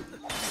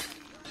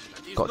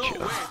 Gotcha.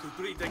 No way to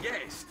treat a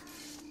guest.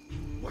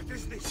 What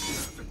is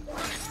this?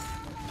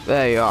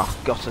 There you are.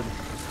 Got him.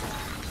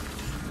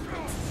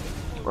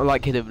 I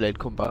like hidden blade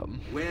combat.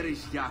 Where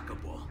is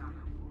Jacopo?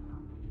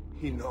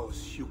 He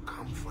knows you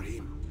come for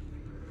him,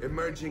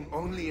 emerging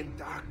only in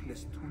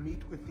darkness to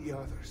meet with the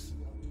others.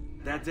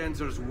 That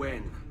answers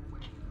when.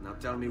 Now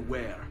tell me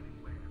where.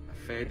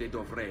 Fede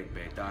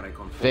dovrebbe dare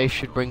conforto. Faith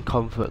should bring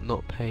comfort,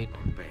 not pain.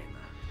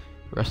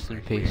 Rest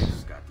in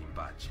peace. Scat in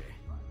pace.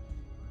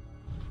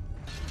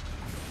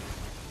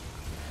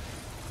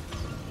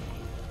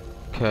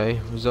 Okay,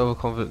 resolve a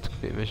conflict to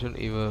complete mission.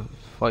 Either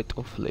fight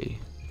or flee.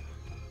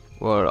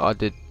 Well, I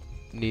did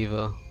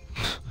neither.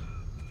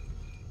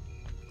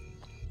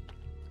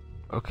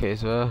 Okay,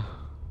 is there a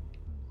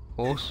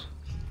horse?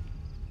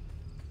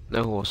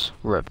 No horse.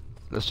 Rip.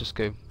 Let's just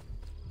go.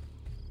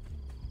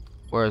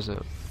 Where is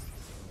it?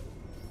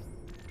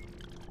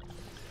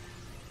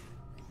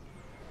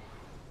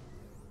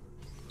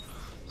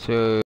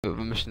 So the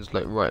mission's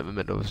like right in the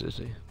middle of the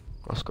city.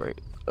 That's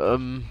great.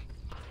 If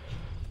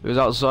it was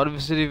outside of the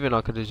city, then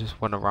I could have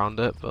just went around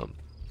it, but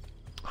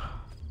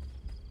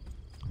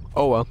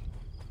oh well.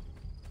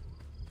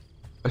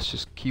 Let's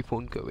just keep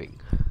on going.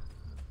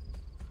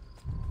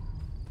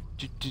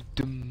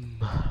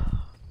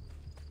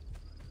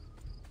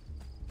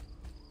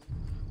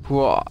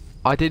 Well,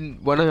 I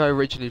didn't. When I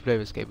originally played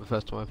this game, the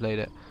first time I played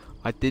it,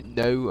 I didn't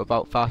know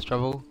about fast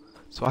travel,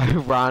 so I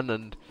ran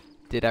and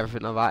did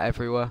everything like that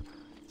everywhere.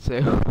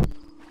 So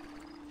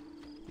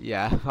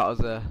yeah, that was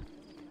a,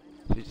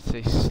 should you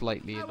say,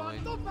 slightly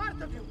annoying.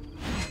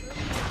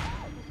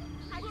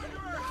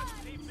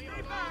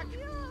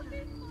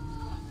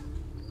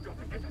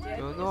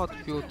 You're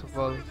not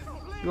beautiful.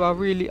 You are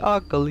really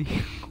ugly.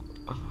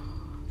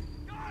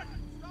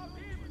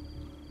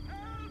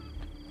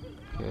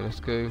 Okay, let's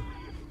go.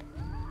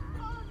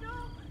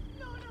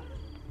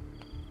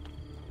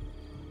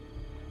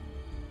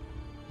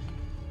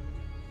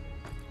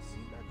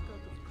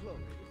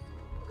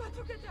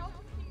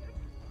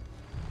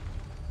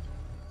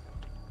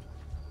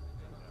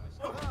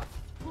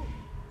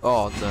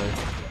 Oh no.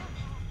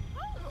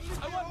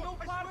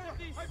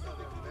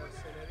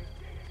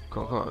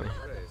 Come on.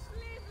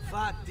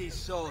 Fatti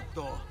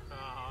sotto.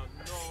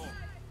 No.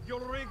 You'll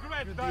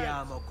regret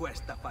Chiudiamo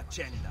questa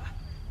faccenda.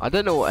 I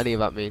don't know what any of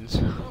that means.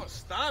 Oh,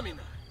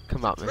 stamina.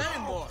 Come at me.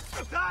 Train more.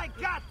 Dai,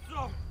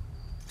 cazzo!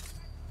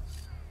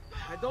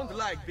 I don't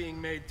like being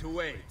made to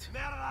wait.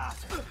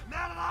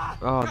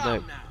 Oh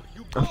no.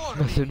 I'm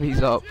messing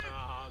these up.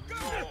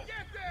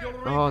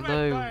 Oh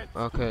no.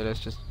 Okay, let's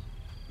just.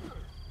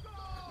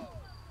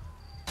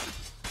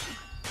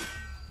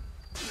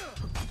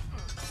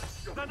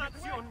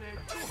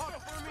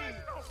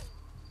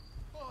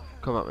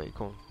 Come at me,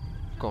 come on.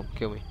 Come on,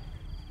 kill me.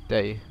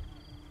 Dare you.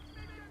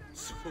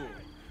 Su,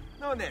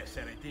 non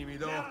essere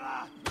timido.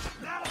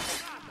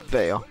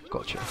 There you are,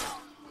 gotcha.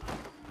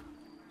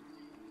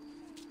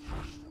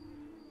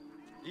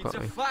 It's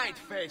a fight,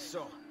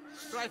 Fesso.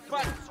 Try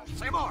fight.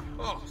 Say more.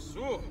 Oh,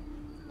 su.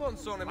 Non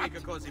sono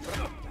mica così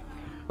pronta.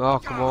 Oh,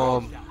 come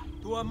on.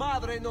 Tua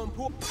madre non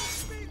può.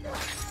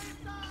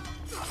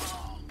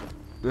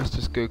 Let's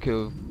just go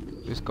kill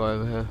this guy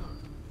over here.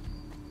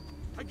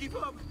 I give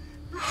up.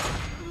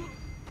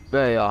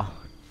 There you are.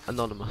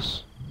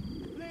 Anonymous.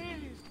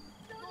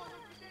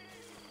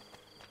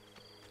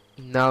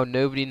 Now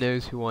nobody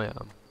knows who I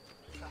am.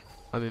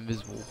 I'm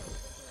invisible.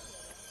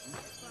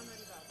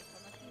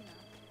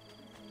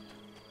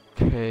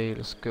 Okay,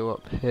 let's go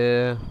up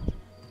here.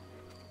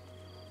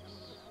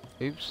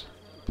 Oops.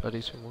 Did I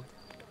do someone?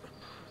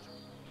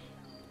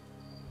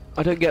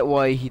 I don't get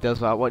why he does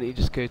that. Why don't you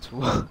just go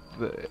to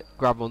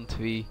grab onto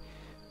the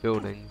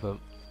building? But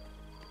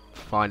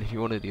fine, if you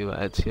want to do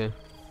that, Ezio.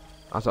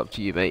 That's up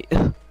to you, mate.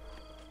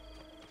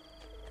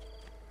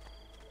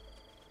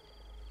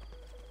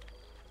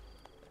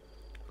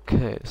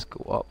 Okay, let's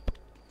go up.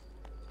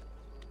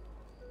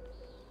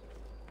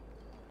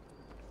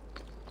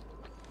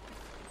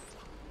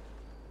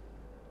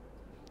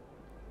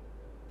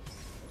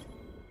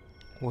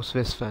 What's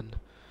this then?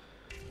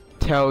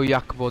 Tell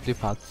Jacopo de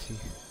Pazzi.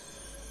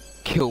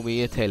 Kill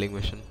me, a tailing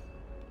mission.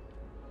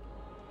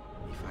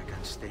 If I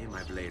can stay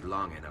my blade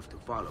long enough to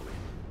follow him,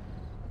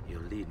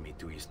 he'll lead me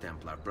to his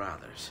Templar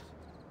brothers.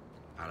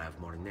 I'll have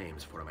more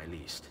names for my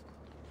list.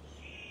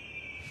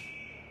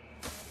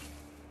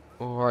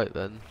 Alright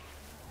then.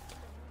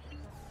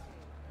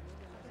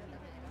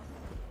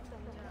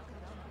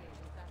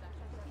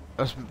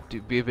 Let's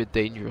be a bit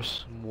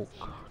dangerous and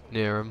walk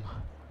near him.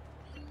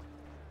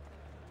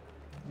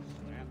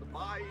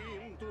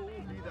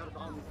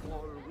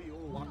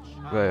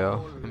 There you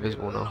are,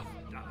 invisible now.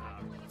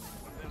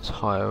 Let's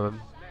hire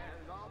him.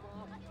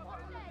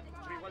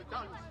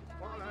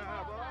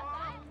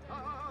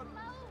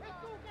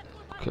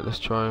 Okay, let's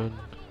try and...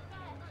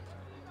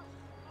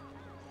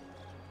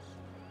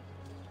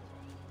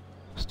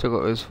 Still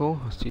got those four,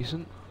 that's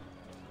decent.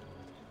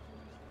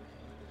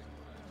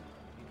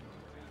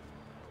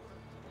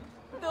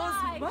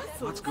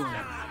 What's going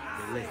on?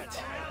 You're late.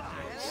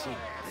 I see.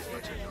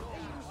 What you know.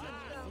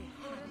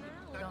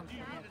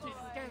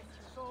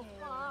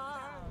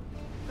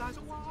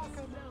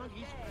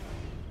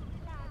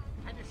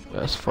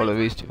 Let's follow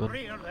these two, man.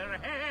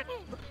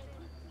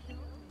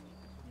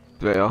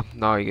 There you are,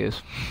 now he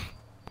goes.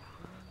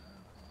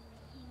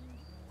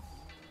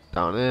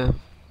 Down there.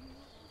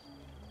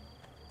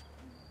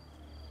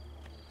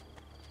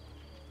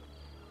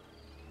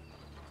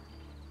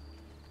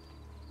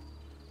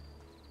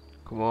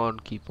 Come on,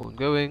 keep on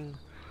going.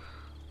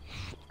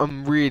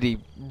 I'm really,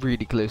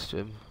 really close to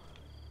him.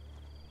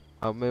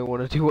 I may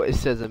want to do what it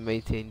says and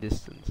maintain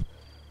distance.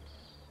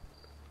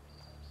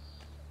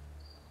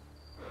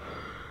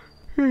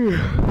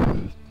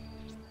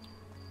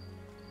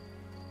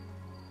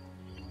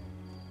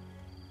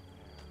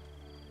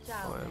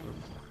 Ciao.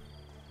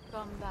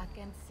 Come back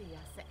and see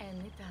us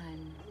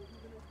anytime.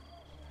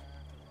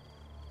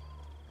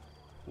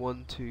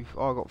 1, 2.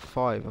 Oh, I got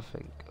 5, I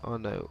think. Oh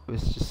no,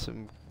 it's just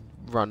some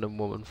random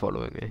woman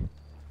following me.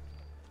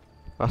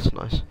 That's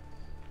nice.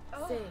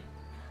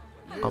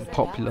 I'm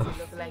popular.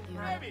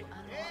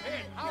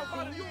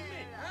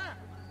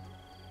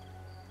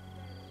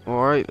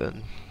 Alright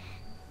then.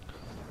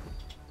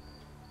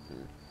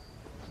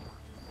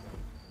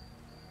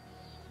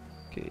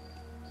 Okay.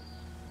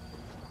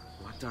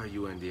 What are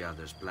you and the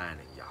others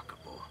planning,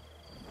 Jacopo?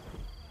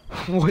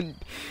 One.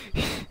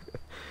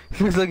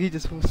 Looks like he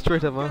just went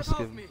straight up ask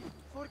him.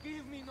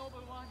 Forgive me,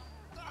 noble one.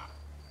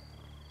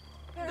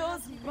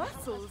 Those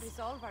muscles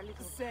resolve our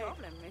little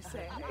problem, they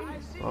say.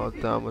 Oh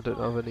damn, I don't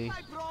have any.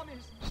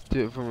 Let's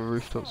do it from a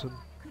rooftop son.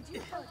 Could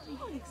you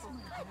please,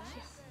 my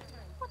precious?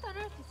 What on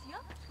earth is he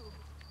up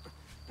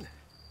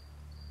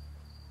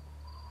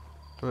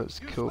to? Let's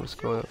kill this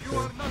guy up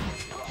here.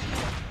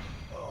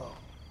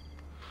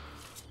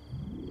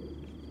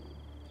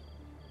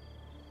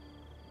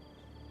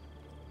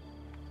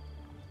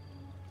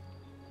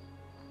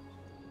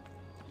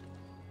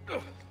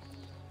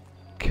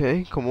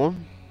 Okay, come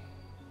on.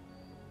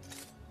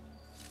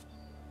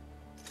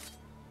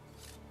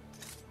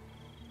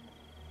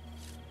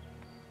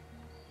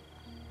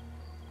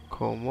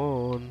 Come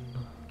on.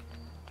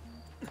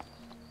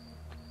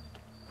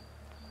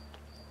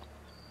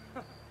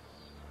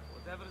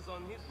 Whatever's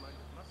on his mind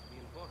must be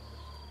important.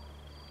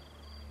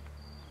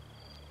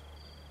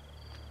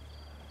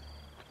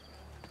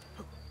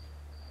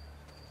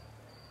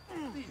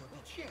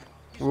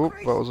 Whoop,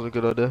 that wasn't a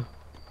good idea.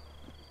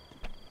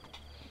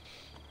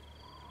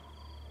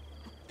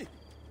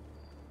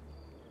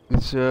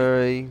 Is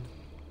there a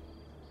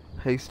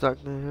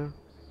haystack near here?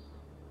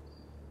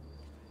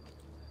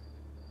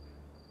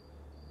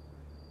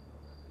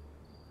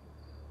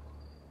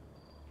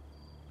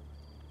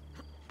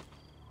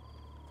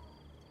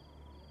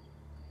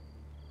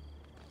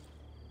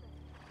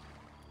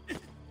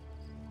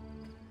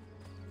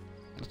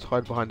 Let's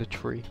hide behind a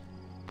tree.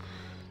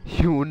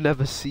 You will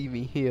never see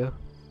me here.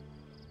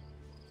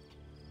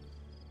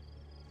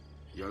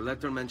 Your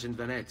letter mentioned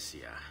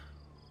Venezia.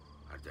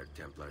 Are there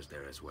Templars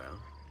there as well?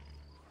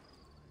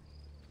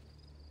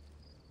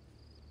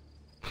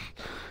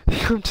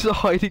 I'm just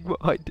hiding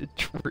behind a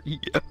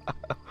tree.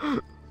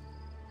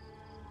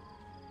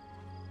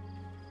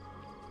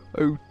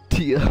 Oh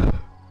dear.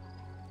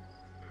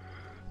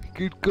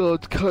 Good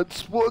God,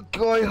 cunts. What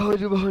guy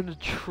hiding behind a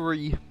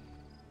tree?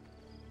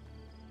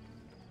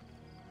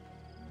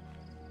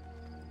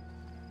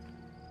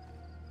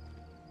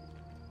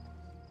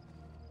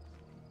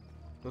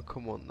 Oh,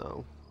 come on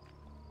now.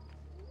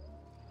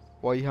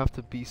 Why you have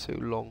to be so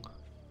long?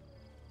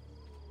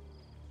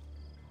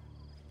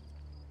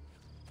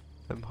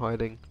 I'm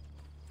hiding.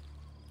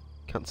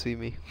 Can't see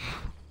me.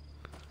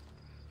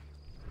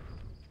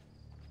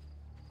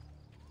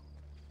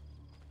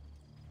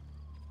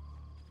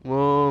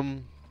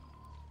 I'm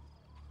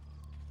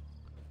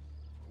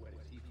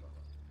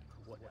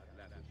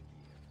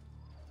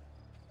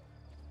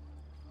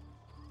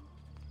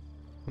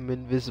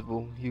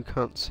invisible. You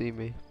can't see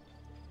me.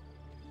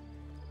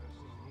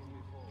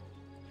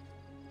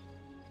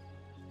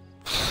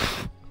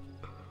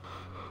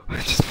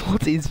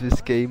 What is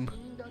this game?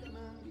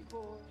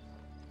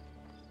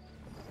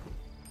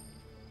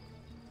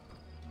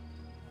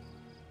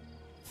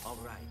 All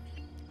right.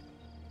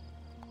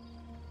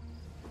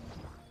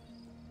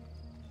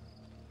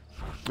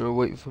 I'll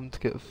wait for him to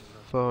get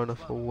far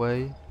enough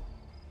away.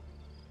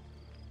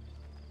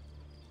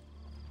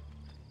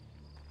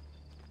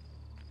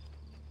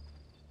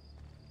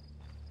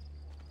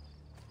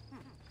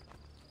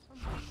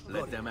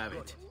 Let them have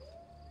it.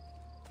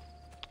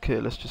 Okay,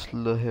 let's just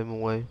lure him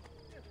away.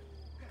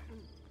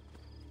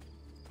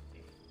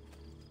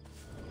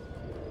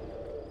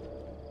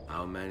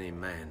 How many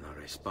men are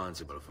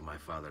responsible for my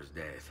father's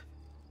death?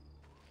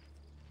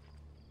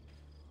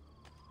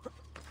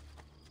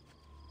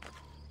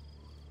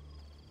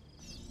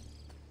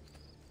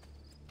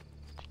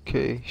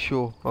 Okay,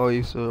 sure. I'll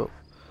use it up.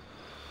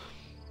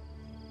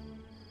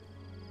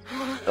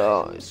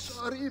 I'm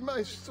sorry,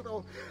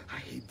 Maestro.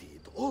 I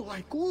did all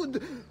I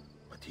could,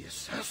 but the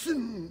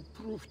assassin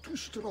proved too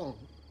strong.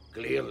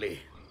 Clearly.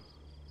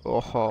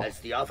 Oh. Else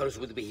the others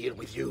would be here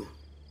with you.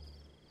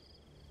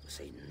 To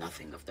say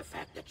nothing of the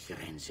fact that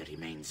Firenze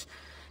remains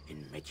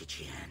in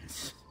Medici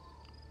hands.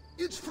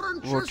 It's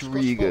Francesco's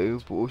Rodrigo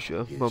fault.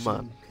 Borgia, His my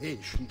man.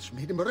 impatience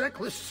made him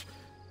reckless.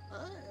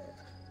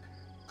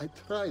 I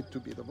tried to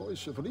be the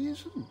voice of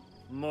reason.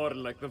 More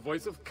like the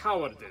voice of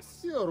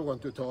cowardice. You're one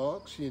to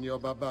talk, Signor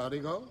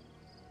Barbarigo.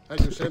 And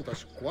you sent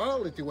us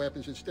quality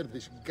weapons instead of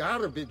this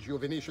garbage you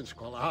Venetians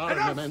call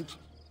armament.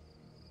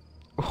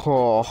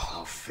 Oh.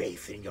 Have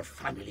faith in your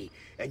family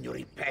and you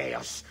repay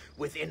us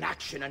with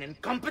inaction and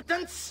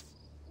incompetence?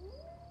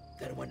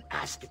 Then when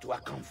asked to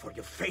account for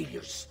your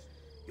failures,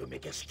 you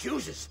make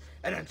excuses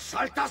and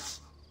insult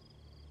us?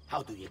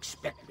 How do you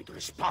expect me to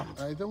respond?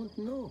 I don't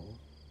know.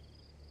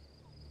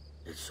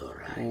 It's all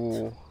right.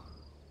 Oh.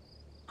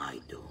 I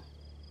do.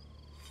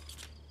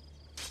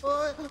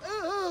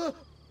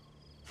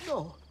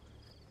 No.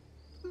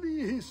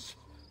 Please.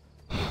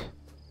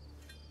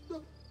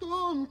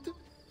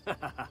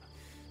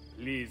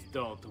 Please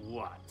don't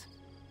what?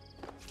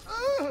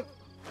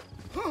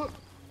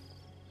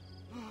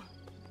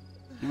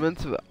 You meant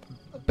to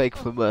beg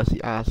for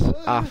mercy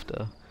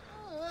after.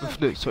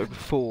 No, sorry,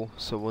 before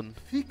someone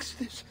Fix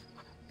this.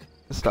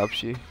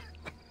 stabs you.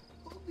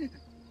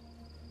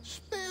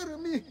 Spare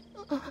me.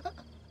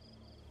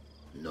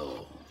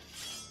 No.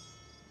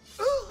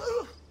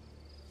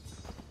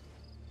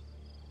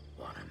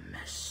 What a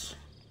mess.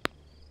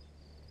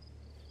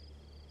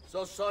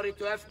 So sorry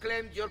to have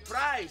claimed your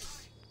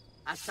prize,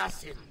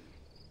 assassin.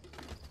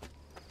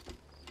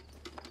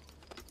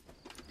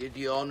 Did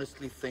you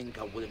honestly think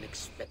I wouldn't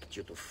expect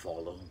you to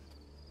follow?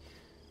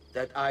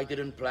 That I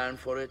didn't plan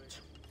for it?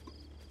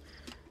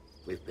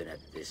 We've been at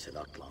this a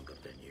lot longer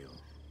than you.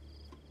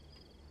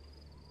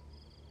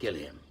 Kill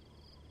him.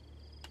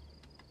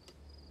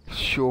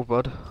 Sure,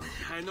 bud.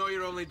 I know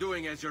you're only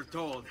doing as you're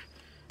told.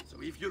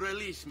 So if you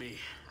release me,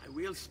 I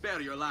will spare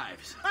your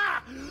lives.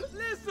 Ha!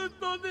 Listen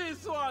to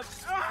this one!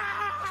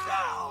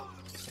 Ah!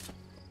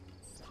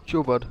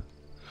 Sure, bud.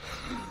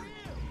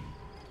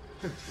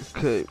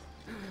 Okay.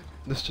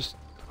 Let's just...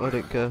 I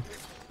don't care.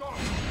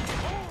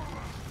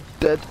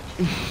 Dead.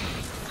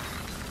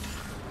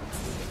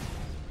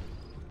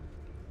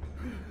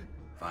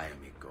 Vai,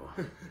 amico.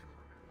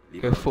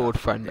 Go forward,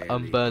 friend.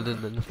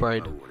 Unburdened and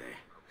afraid.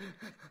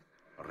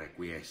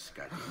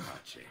 Requiescat in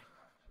pace.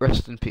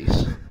 Rest in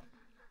peace.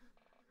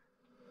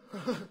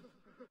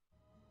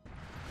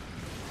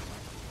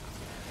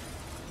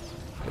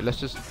 Okay, let's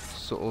just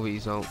sort of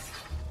ease out.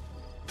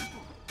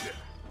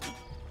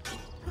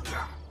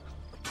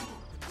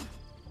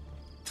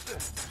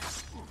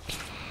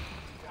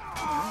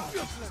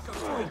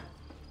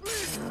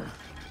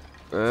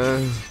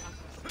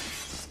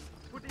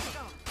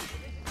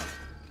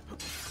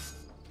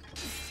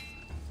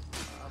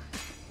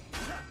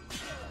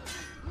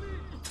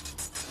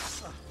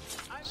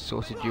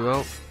 Sorted you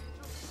out.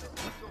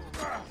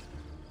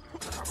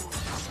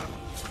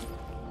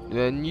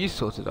 Then you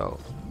sorted out.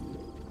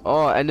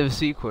 Oh, end of the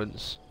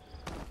sequence.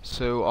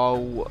 So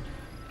I'll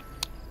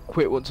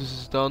quit once this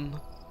is done,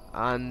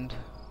 and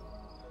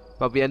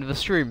that'll be the end of the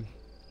stream.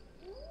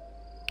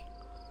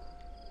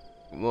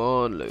 Come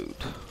on, load.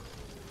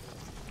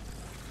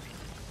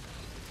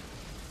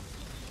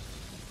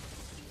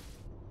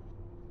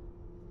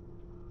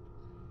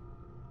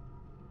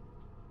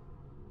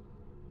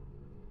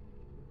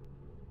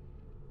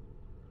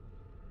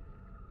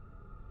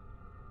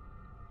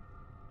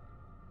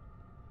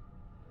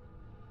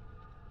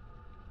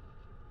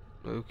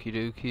 Okie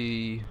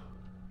dokie.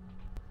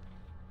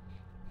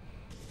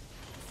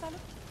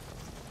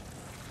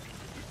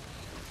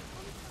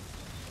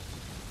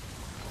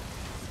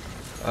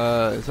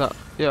 Is that...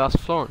 yeah, that's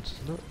Florence,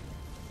 isn't it?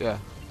 Yeah.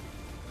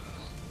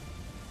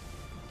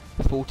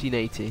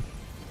 1480.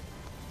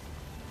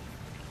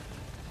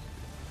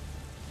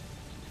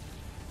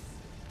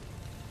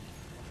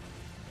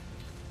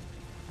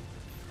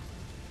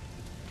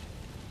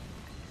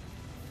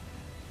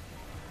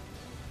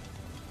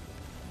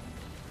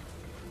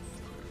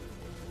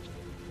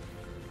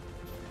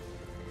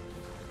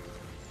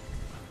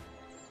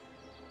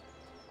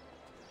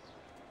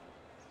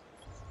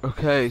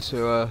 Okay,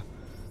 so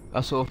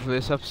that's all for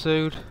this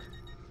episode.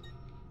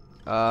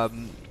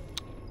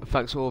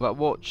 Thanks all that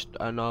watched,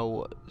 and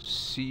I'll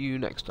see you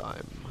next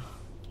time.